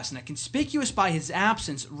show last night. Conspicuous by his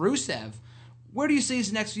absence, Rusev. Where do you see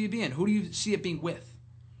his next feud being? Who do you see it being with?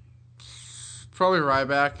 Probably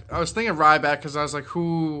Ryback. I was thinking Ryback because I was like,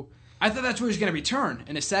 who... I thought that's where he was going to return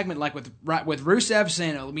in a segment like with Rusev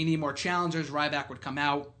saying, "Oh, we need more challengers." Ryback would come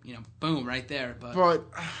out, boom, right there. But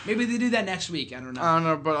maybe they do that next week. I don't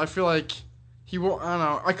know. But I feel like he won't. I don't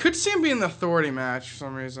know. I could see him being the Authority match for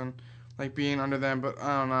some reason, like being under them. But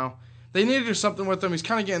I don't know. They need to do something with him. He's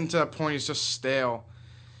kind of getting to that point. He's just stale.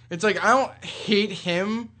 It's like I don't hate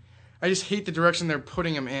him. I just hate the direction they're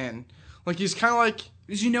putting him in. Like he's kind of like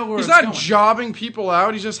because where he's not jobbing people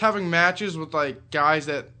out. He's just having matches with like guys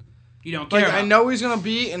that. You don't care about. I know he's going to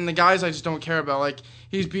beat, and the guys I just don't care about. Like,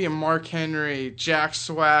 he's beating Mark Henry, Jack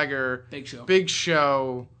Swagger, Big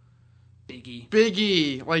Show, Big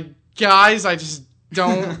E. Like, guys I just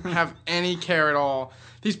don't have any care at all.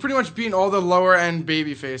 He's pretty much beating all the lower-end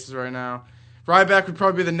baby faces right now. Ryback would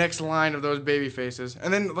probably be the next line of those baby faces.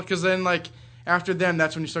 And then, because then, like, after them,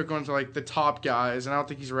 that's when you start going to, like, the top guys, and I don't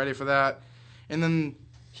think he's ready for that. And then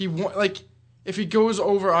if he goes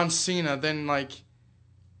over on Cena, then, like,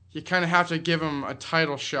 you kind of have to give him a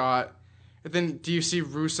title shot. And then, do you see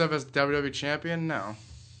Rusev as WWE champion? No.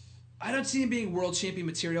 I don't see him being world champion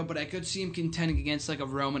material, but I could see him contending against like a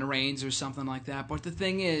Roman Reigns or something like that. But the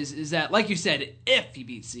thing is that, like you said, if he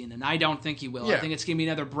beats Cena, and I don't think he will. Yeah. I think it's going to be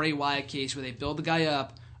another Bray Wyatt case where they build the guy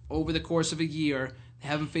up over the course of a year, they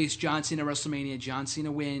have him face John Cena at WrestleMania, John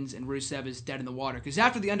Cena wins, and Rusev is dead in the water. Because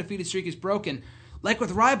after the undefeated streak is broken, like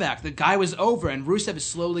with Ryback, the guy was over, and Rusev is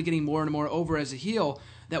slowly getting more and more over as a heel.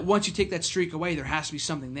 That once you take that streak away, there has to be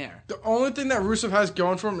something there. The only thing that Rusev has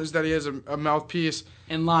going for him is that he has a mouthpiece.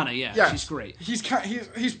 And Lana, yeah, she's great. He's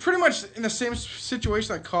pretty much in the same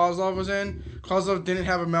situation that Kozlov was in. Kozlov didn't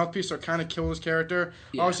have a mouthpiece, so it kind of killed his character.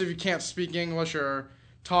 Yeah. Obviously, if you can't speak English or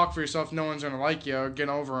talk for yourself, no one's going to like you or get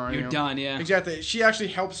over on you. You're done, yeah. Exactly. She actually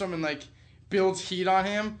helps him and, like, builds heat on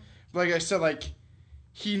him. Like I said, like,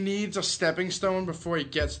 he needs a stepping stone before he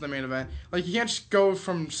gets to the main event. Like, you can't just go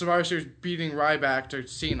from Survivor Series beating Ryback to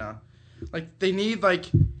Cena. Like, they need, like,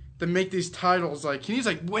 to make these titles, like, he needs,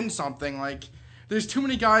 like, win something. Like, there's too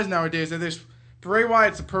many guys nowadays. There's Bray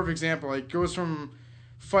Wyatt's a perfect example. Like, goes from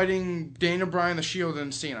fighting Daniel Bryan, The Shield,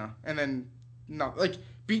 and Cena. And then, no, like,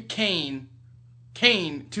 beat Kane.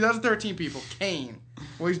 2013 people, Kane.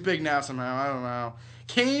 Well, he's big now somehow. I don't know.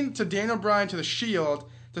 Kane to Daniel Bryan to The Shield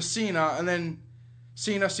to Cena, and then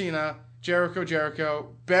Cena, Jericho,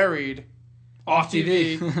 buried off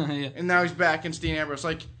TV. Yeah. And now he's back in Dean Ambrose.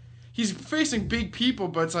 Like, he's facing big people,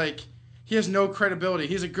 but it's like he has no credibility.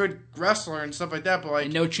 He's a good wrestler and stuff like that, but like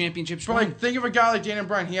and no championships. But like, think of a guy like Daniel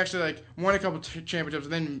Bryan. He actually like won a couple championships,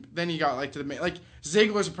 and then he got like to the main. Like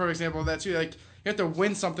Ziggler's a perfect example of that too. Like, you have to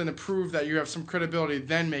win something to prove that you have some credibility,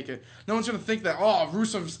 then make it. No one's gonna think that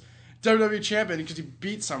Rusev's WWE champion because he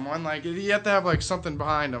beat someone. Like, you have to have like something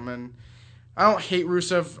behind him. And I don't hate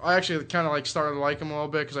Rusev. I actually kind of like started to like him a little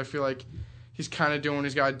bit because I feel like he's kind of doing what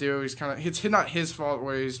he's got to do. It's not his fault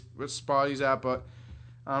what spot he's at, but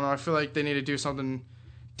I don't know. I feel like they need to do something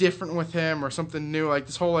different with him or something new. Like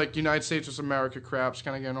this whole like United States versus America crap's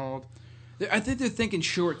kind of getting old. I think they're thinking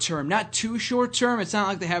short term, not too short term. It's not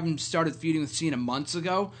like they haven't started feuding with Cena months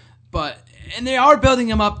ago, and they are building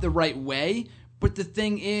him up the right way. But the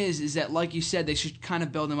thing is that like you said, they should kind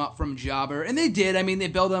of build him up from jobber, and they did. I mean, they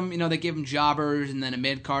built him. They gave him jobbers, and then a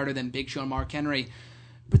mid carder, then Big Show and Mark Henry.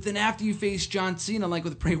 But then after you face John Cena, like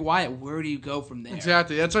with Bray Wyatt, where do you go from there?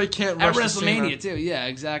 Exactly. That's why you can't rush at WrestleMania Cena. too. Yeah,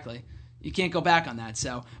 exactly. You can't go back on that.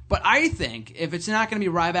 So, but I think if it's not going to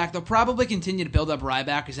be Ryback, they'll probably continue to build up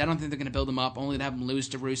Ryback because I don't think they're going to build him up only to have him lose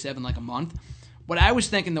to Rusev in like a month. What I was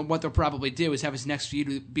thinking that what they'll probably do is have his next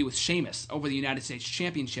feud be with Sheamus over the United States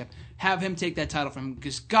Championship. Have him take that title from him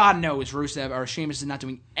because God knows Rusev or Sheamus is not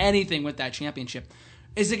doing anything with that championship.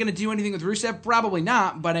 Is it going to do anything with Rusev? Probably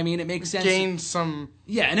not. But I mean, it makes sense. Gain some.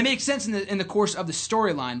 Yeah, and it makes sense in the course of the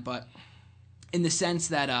storyline, but in the sense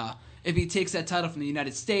that. If he takes that title from the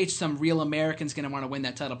United States, some real American's going to want to win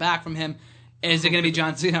that title back from him. Is it going to be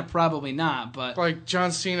John Cena? Probably not. But like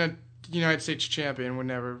John Cena, United States champion, would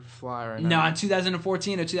never fly right now. No, in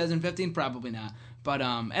 2014 or 2015, probably not. But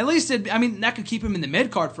at least, that could keep him in the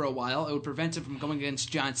mid-card for a while. It would prevent him from going against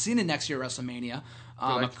John Cena next year at WrestleMania.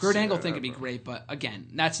 A Kurt Angle thing would be great, but again,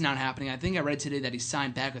 that's not happening. I think I read today that he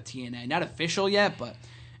signed back with TNA. Not official yet, but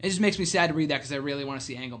it just makes me sad to read that because I really want to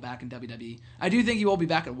see Angle back in WWE. I do think he will be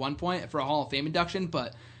back at one point for a Hall of Fame induction,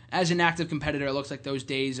 but as an active competitor, it looks like those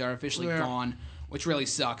days are officially gone, which really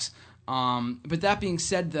sucks. But that being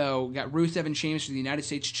said, though, we got Rusev and Sheamus for the United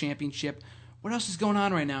States Championship. What else is going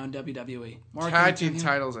on right now in WWE? Tag team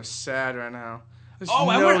titles are sad right now.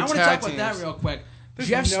 I want to talk about that real quick.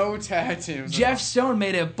 There's no tag teams. Jeff Stone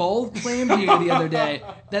made a bold claim to you the other day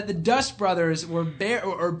that the Dust Brothers were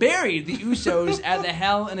buried the Usos at the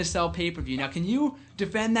Hell in a Cell pay-per-view. Now, can you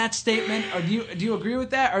defend that statement, or do you agree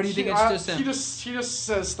with that, or do you think it's just him? He just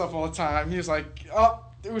says stuff all the time. He was like, "Oh,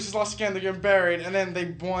 the Usos lost again. They're getting buried," and then they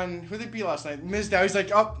won. Who did they beat last night? Mizdow. He's like,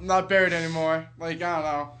 "Oh, not buried anymore." Like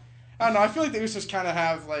I don't know. I feel like the Usos kind of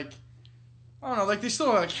have like. I don't know, like they still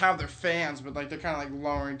like have their fans, but like they're kind of like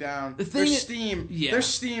lowering down. Their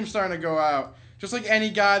steam's starting to go out. Just like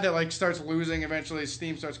any guy that like starts losing, eventually his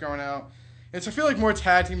steam starts going out. I feel like more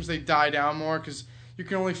tag teams they die down more because you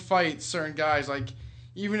can only fight certain guys. Like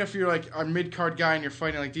even if you're like a mid card guy and you're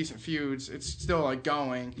fighting like decent feuds, it's still like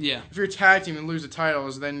going. Yeah. If you're a tag team and lose the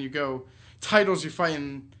titles, then you go titles. You're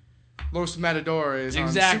fighting Los Matadores on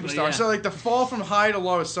Superstar. Yeah. So like the fall from high to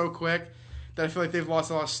low is so quick that I feel like they've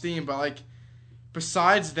lost a lot of steam. But like.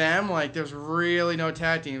 Besides them, like, there's really no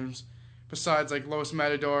tag teams besides, like, Los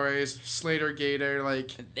Matadores, Slater Gator,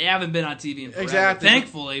 like... They haven't been on TV in forever, exactly.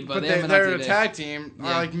 Thankfully, but they haven't been on TV. They're a tag team.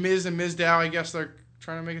 Yeah. Like, Miz and Mizdow, I guess they're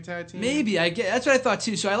trying to make a tag team. Maybe. That's what I thought,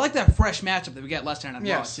 too. So I like that fresh matchup that we got last night on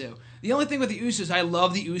Raw, too. The only thing with the Usos, I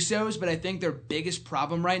love the Usos, but I think their biggest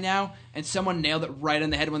problem right now, and someone nailed it right on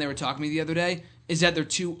the head when they were talking to me the other day, is that they're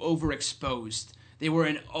too overexposed. They were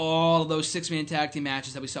in all of those six-man tag team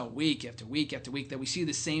matches that we saw week after week after week, that we see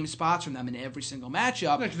the same spots from them in every single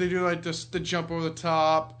matchup. Like they do like the jump over the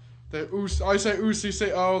top, the I say Uso, you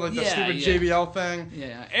say oh, like the stupid JBL thing.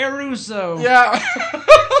 Yeah, Uso. Yeah.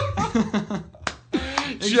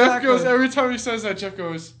 Exactly. Jeff goes, every time he says that, Jeff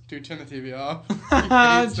goes, dude, turn the TV off.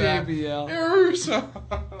 JBL. Uso.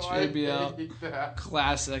 JBL.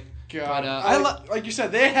 Classic. God. But, like you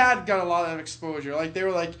said, they had got a lot of exposure. Like they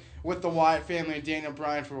were like with the Wyatt family and Daniel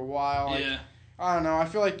Bryan for a while. Like, I don't know. I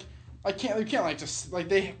feel like you can't like just like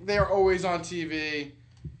they are always on TV.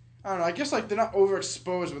 I don't know. I guess like they're not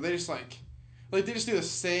overexposed, but they just like they just do the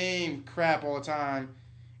same crap all the time,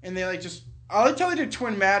 and they like just. I liked how they did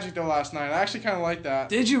Twin Magic though last night. I actually kind of liked that.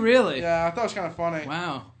 Did you really? Yeah, I thought it was kind of funny.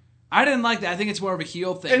 Wow, I didn't like that. I think it's more of a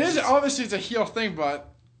heel thing. It is obviously it's a heel thing, but.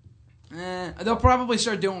 They'll probably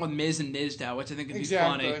start doing it with Miz and Mizdow, which I think would be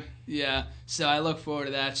funny. Yeah, so I look forward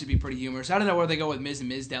to that. It should be pretty humorous. I don't know where they go with Miz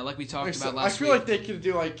and Mizdow, like we talked about last week. I feel like they could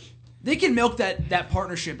do like... They can milk that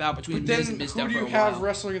partnership out between Miz and Mizdow for a while. Who do you have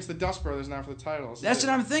wrestle against the Dust Brothers now for the titles? That's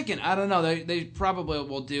what I'm thinking. I don't know. They probably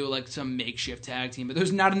will do like some makeshift tag team, but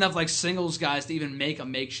there's not enough like singles guys to even make a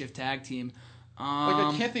makeshift tag team.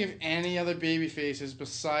 I can't think of any other baby faces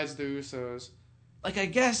besides the Usos. Like, I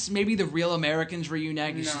guess maybe the Real Americans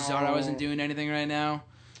reunite because Cesaro isn't doing anything right now.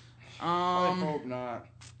 I hope not.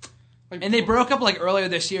 Like, and they broke up, like, earlier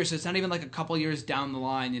this year, so it's not even, like, a couple years down the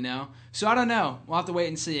line, you know? So I don't know. We'll have to wait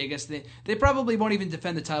and see. I guess they probably won't even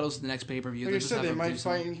defend the titles in the next pay-per-view. Like I said, they might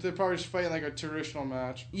fight. They're probably just fighting, like, a traditional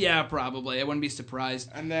match. Yeah, probably. I wouldn't be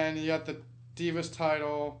surprised. And then you got the Divas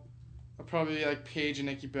title. Probably, like, Paige and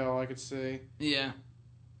Nikki Bella, I could see. Yeah.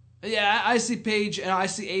 Yeah, I see Paige, and I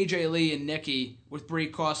see AJ Lee and Nikki with Brie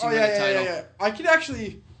crossing the title. Yeah. I could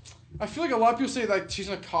actually... I feel like a lot of people say like she's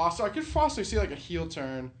gonna cost her. I could possibly see like a heel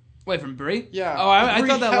turn. Wait, from Brie? Yeah. Oh, I Brie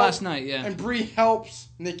thought that help- last night. Yeah. And Brie helps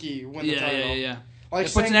Nikki win the title. Yeah. Like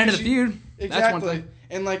It puts an end to the feud. Exactly. That's one thing.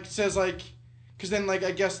 And like says like, because then like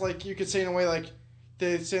I guess like you could say in a way like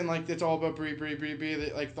they're saying like it's all about Brie.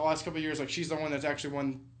 That, like the last couple of years like she's the one that's actually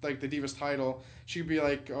won like the Divas title. She'd be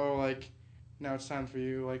like, oh like now it's time for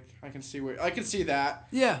you. Like I can see that.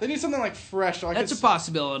 Yeah. They need something like fresh. Like, That's a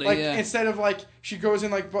possibility. Like yeah. instead of like she goes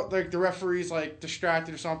in like but like the referee's like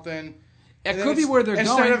distracted or something. It And then could be where they're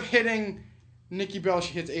instead going. of hitting Nikki Bella,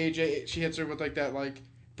 she hits AJ. She hits her with like that like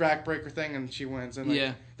backbreaker thing, and she wins. And like,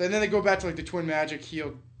 Yeah. Then they go back to like the Twin Magic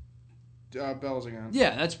heel bells again.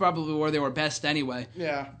 Yeah, that's probably where they were best anyway.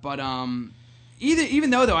 Yeah. But even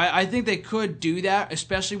though I think they could do that,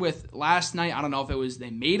 especially with last night. I don't know if it was they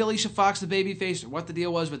made Alicia Fox the babyface or what the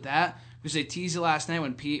deal was with that, because they teased it last night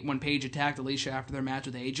when Paige attacked Alicia after their match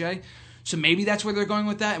with AJ. So maybe that's where they're going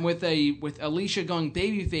with that. And with Alicia going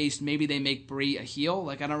babyface, maybe they make Brie a heel.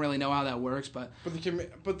 Like I don't really know how that works, but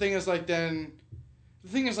But thing is like then. The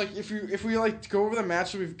thing is like if we like go over the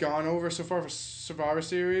matches we've gone over so far for Survivor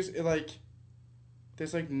Series, it like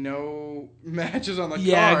there's like no matches on the card.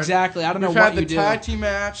 yeah, exactly. I don't know We've what had you the do. tag team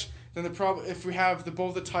match, then if we have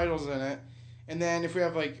both the titles in it, and then if we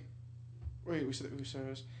have like, we said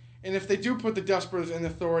this, and if they do put the Dust Brothers in the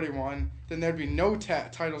Authority one, then there'd be no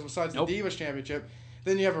titles besides Nope. the Divas Championship.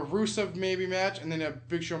 Then you have a Rusev maybe match, and then you have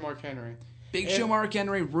Big Show Mark Henry. Big Show Mark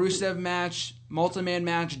Henry, Rusev match, multi-man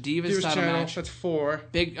match, Divas title channel, match. that's 4.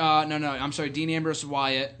 Big I'm sorry, Dean Ambrose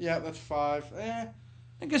Wyatt. Yeah, that's 5.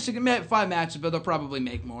 I guess you can make 5 matches, but they'll probably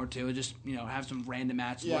make more too. Just have some random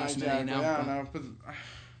matches Yeah, last exactly. minute. I don't know, but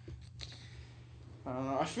I don't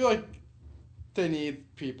know. I feel like they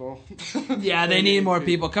need people. Yeah, they need more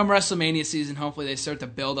people. Come WrestleMania season, hopefully they start to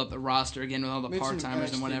build up the roster again with all the Need some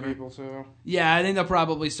part-timers and NXT whatever. People too. Yeah, I think they'll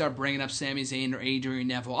probably start bringing up Sami Zayn or Adrian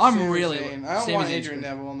Neville. I don't Sami want Zayn's Adrian good.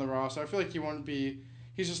 Neville on the roster. I feel like he won't be.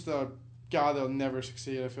 He's just a guy that'll never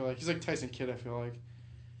succeed. I feel like he's like Tyson Kidd. I feel like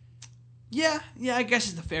Yeah, I guess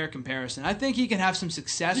it's a fair comparison. I think he can have some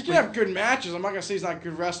success. he can have good matches. I'm not gonna say he's not a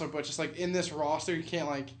good wrestler, but just like in this roster, you can't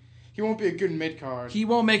like. He won't be a good mid card. He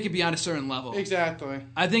won't make it beyond a certain level. Exactly.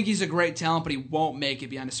 I think he's a great talent, but he won't make it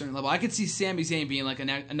beyond a certain level. I could see Sami Zayn being like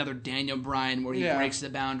another Daniel Bryan, where he breaks the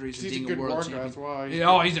boundaries of He's being a good world worker. champion. That's why.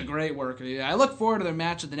 He's a great worker. Yeah, I look forward to their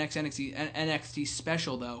match at the next NXT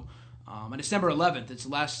special though, on December 11th. It's the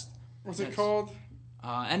last. What's it called?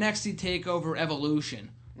 NXT Takeover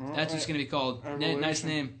Evolution. Oh, That's what it's going to be called. Evolution. Nice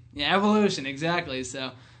name. Yeah, Evolution, exactly.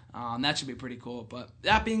 So that should be pretty cool. But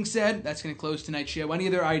that being said, that's going to close tonight's show. Any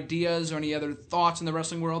other ideas or any other thoughts in the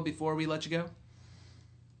wrestling world before we let you go?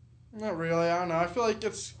 Not really. I don't know. I feel like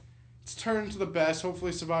it's turned to the best.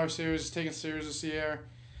 Hopefully Survivor Series is taken serious this year.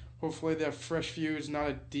 Hopefully they have fresh feuds, not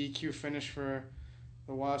a DQ finish for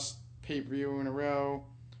the last pay-per-view in a row.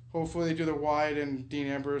 Hopefully they do the Wyatt and Dean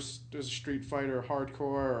Ambrose as a street fighter or hardcore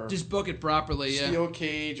or Just book it properly, yeah. steel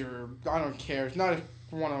cage or I don't care. It's not a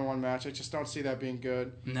one-on-one match. I just don't see that being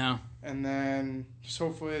good. No. And then just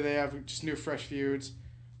hopefully they have just new fresh feuds,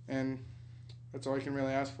 and that's all you can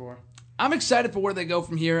really ask for. I'm excited for where they go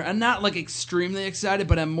from here. I'm not like extremely excited,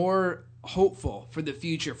 but I'm more hopeful for the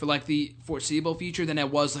future, for like the foreseeable future than I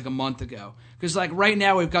was like a month ago. Because like right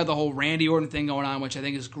now we've got the whole Randy Orton thing going on, which I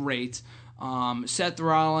think is great. Seth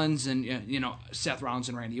Rollins and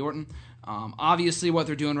Randy Orton. Obviously, what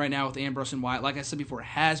they're doing right now with Ambrose and Wyatt, like I said before,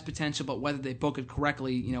 has potential, but whether they book it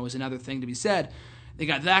correctly, is another thing to be said. They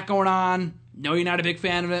got that going on. No, you're not a big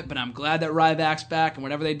fan of it, but I'm glad that Ryback's back, and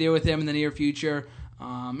whatever they do with him in the near future,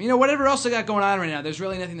 whatever else they got going on right now, there's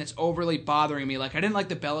really nothing that's overly bothering me. Like, I didn't like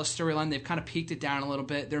the Bella storyline. They've kind of peaked it down a little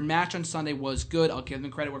bit. Their match on Sunday was good. I'll give them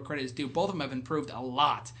credit where credit is due. Both of them have improved a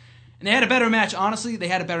lot. And they had a better match. Honestly, they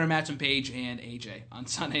had a better match than Paige and AJ on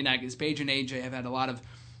Sunday night, because Paige and AJ have had a lot of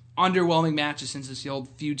underwhelming matches since this old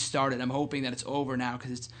feud started. I'm hoping that it's over now, because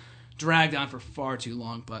it's dragged on for far too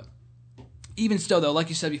long. But even still, though, like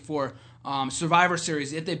you said before, Survivor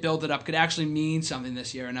Series, if they build it up, could actually mean something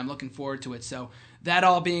this year, and I'm looking forward to it. So that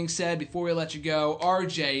all being said, before we let you go,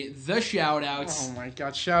 RJ, the shout-outs. Oh, my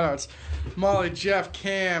God. Shout-outs. Molly, Jeff,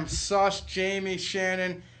 Cam, Sus, Jamie,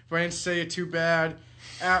 Shannon. If I didn't say it too bad.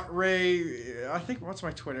 At Ray, I think, what's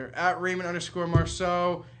my Twitter? At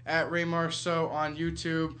Raymond_Marceau. At Ray Marceau on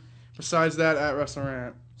YouTube. Besides that, at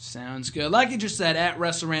WrestleRant. Sounds good. Like you just said, at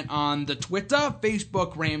WrestleRant on the Twitter,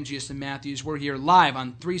 Facebook, Ram, Jason Matthews. We're here live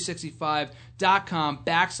on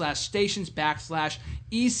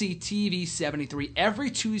 365.com/stations/ECTV73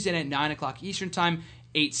 every Tuesday at 9 o'clock Eastern Time,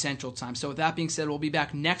 8 Central Time. So with that being said, we'll be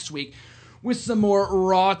back next week with some more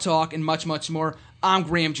Raw talk and much, much more. I'm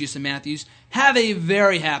Graham Jason Matthews. Have a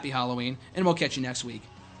very happy Halloween, and we'll catch you next week.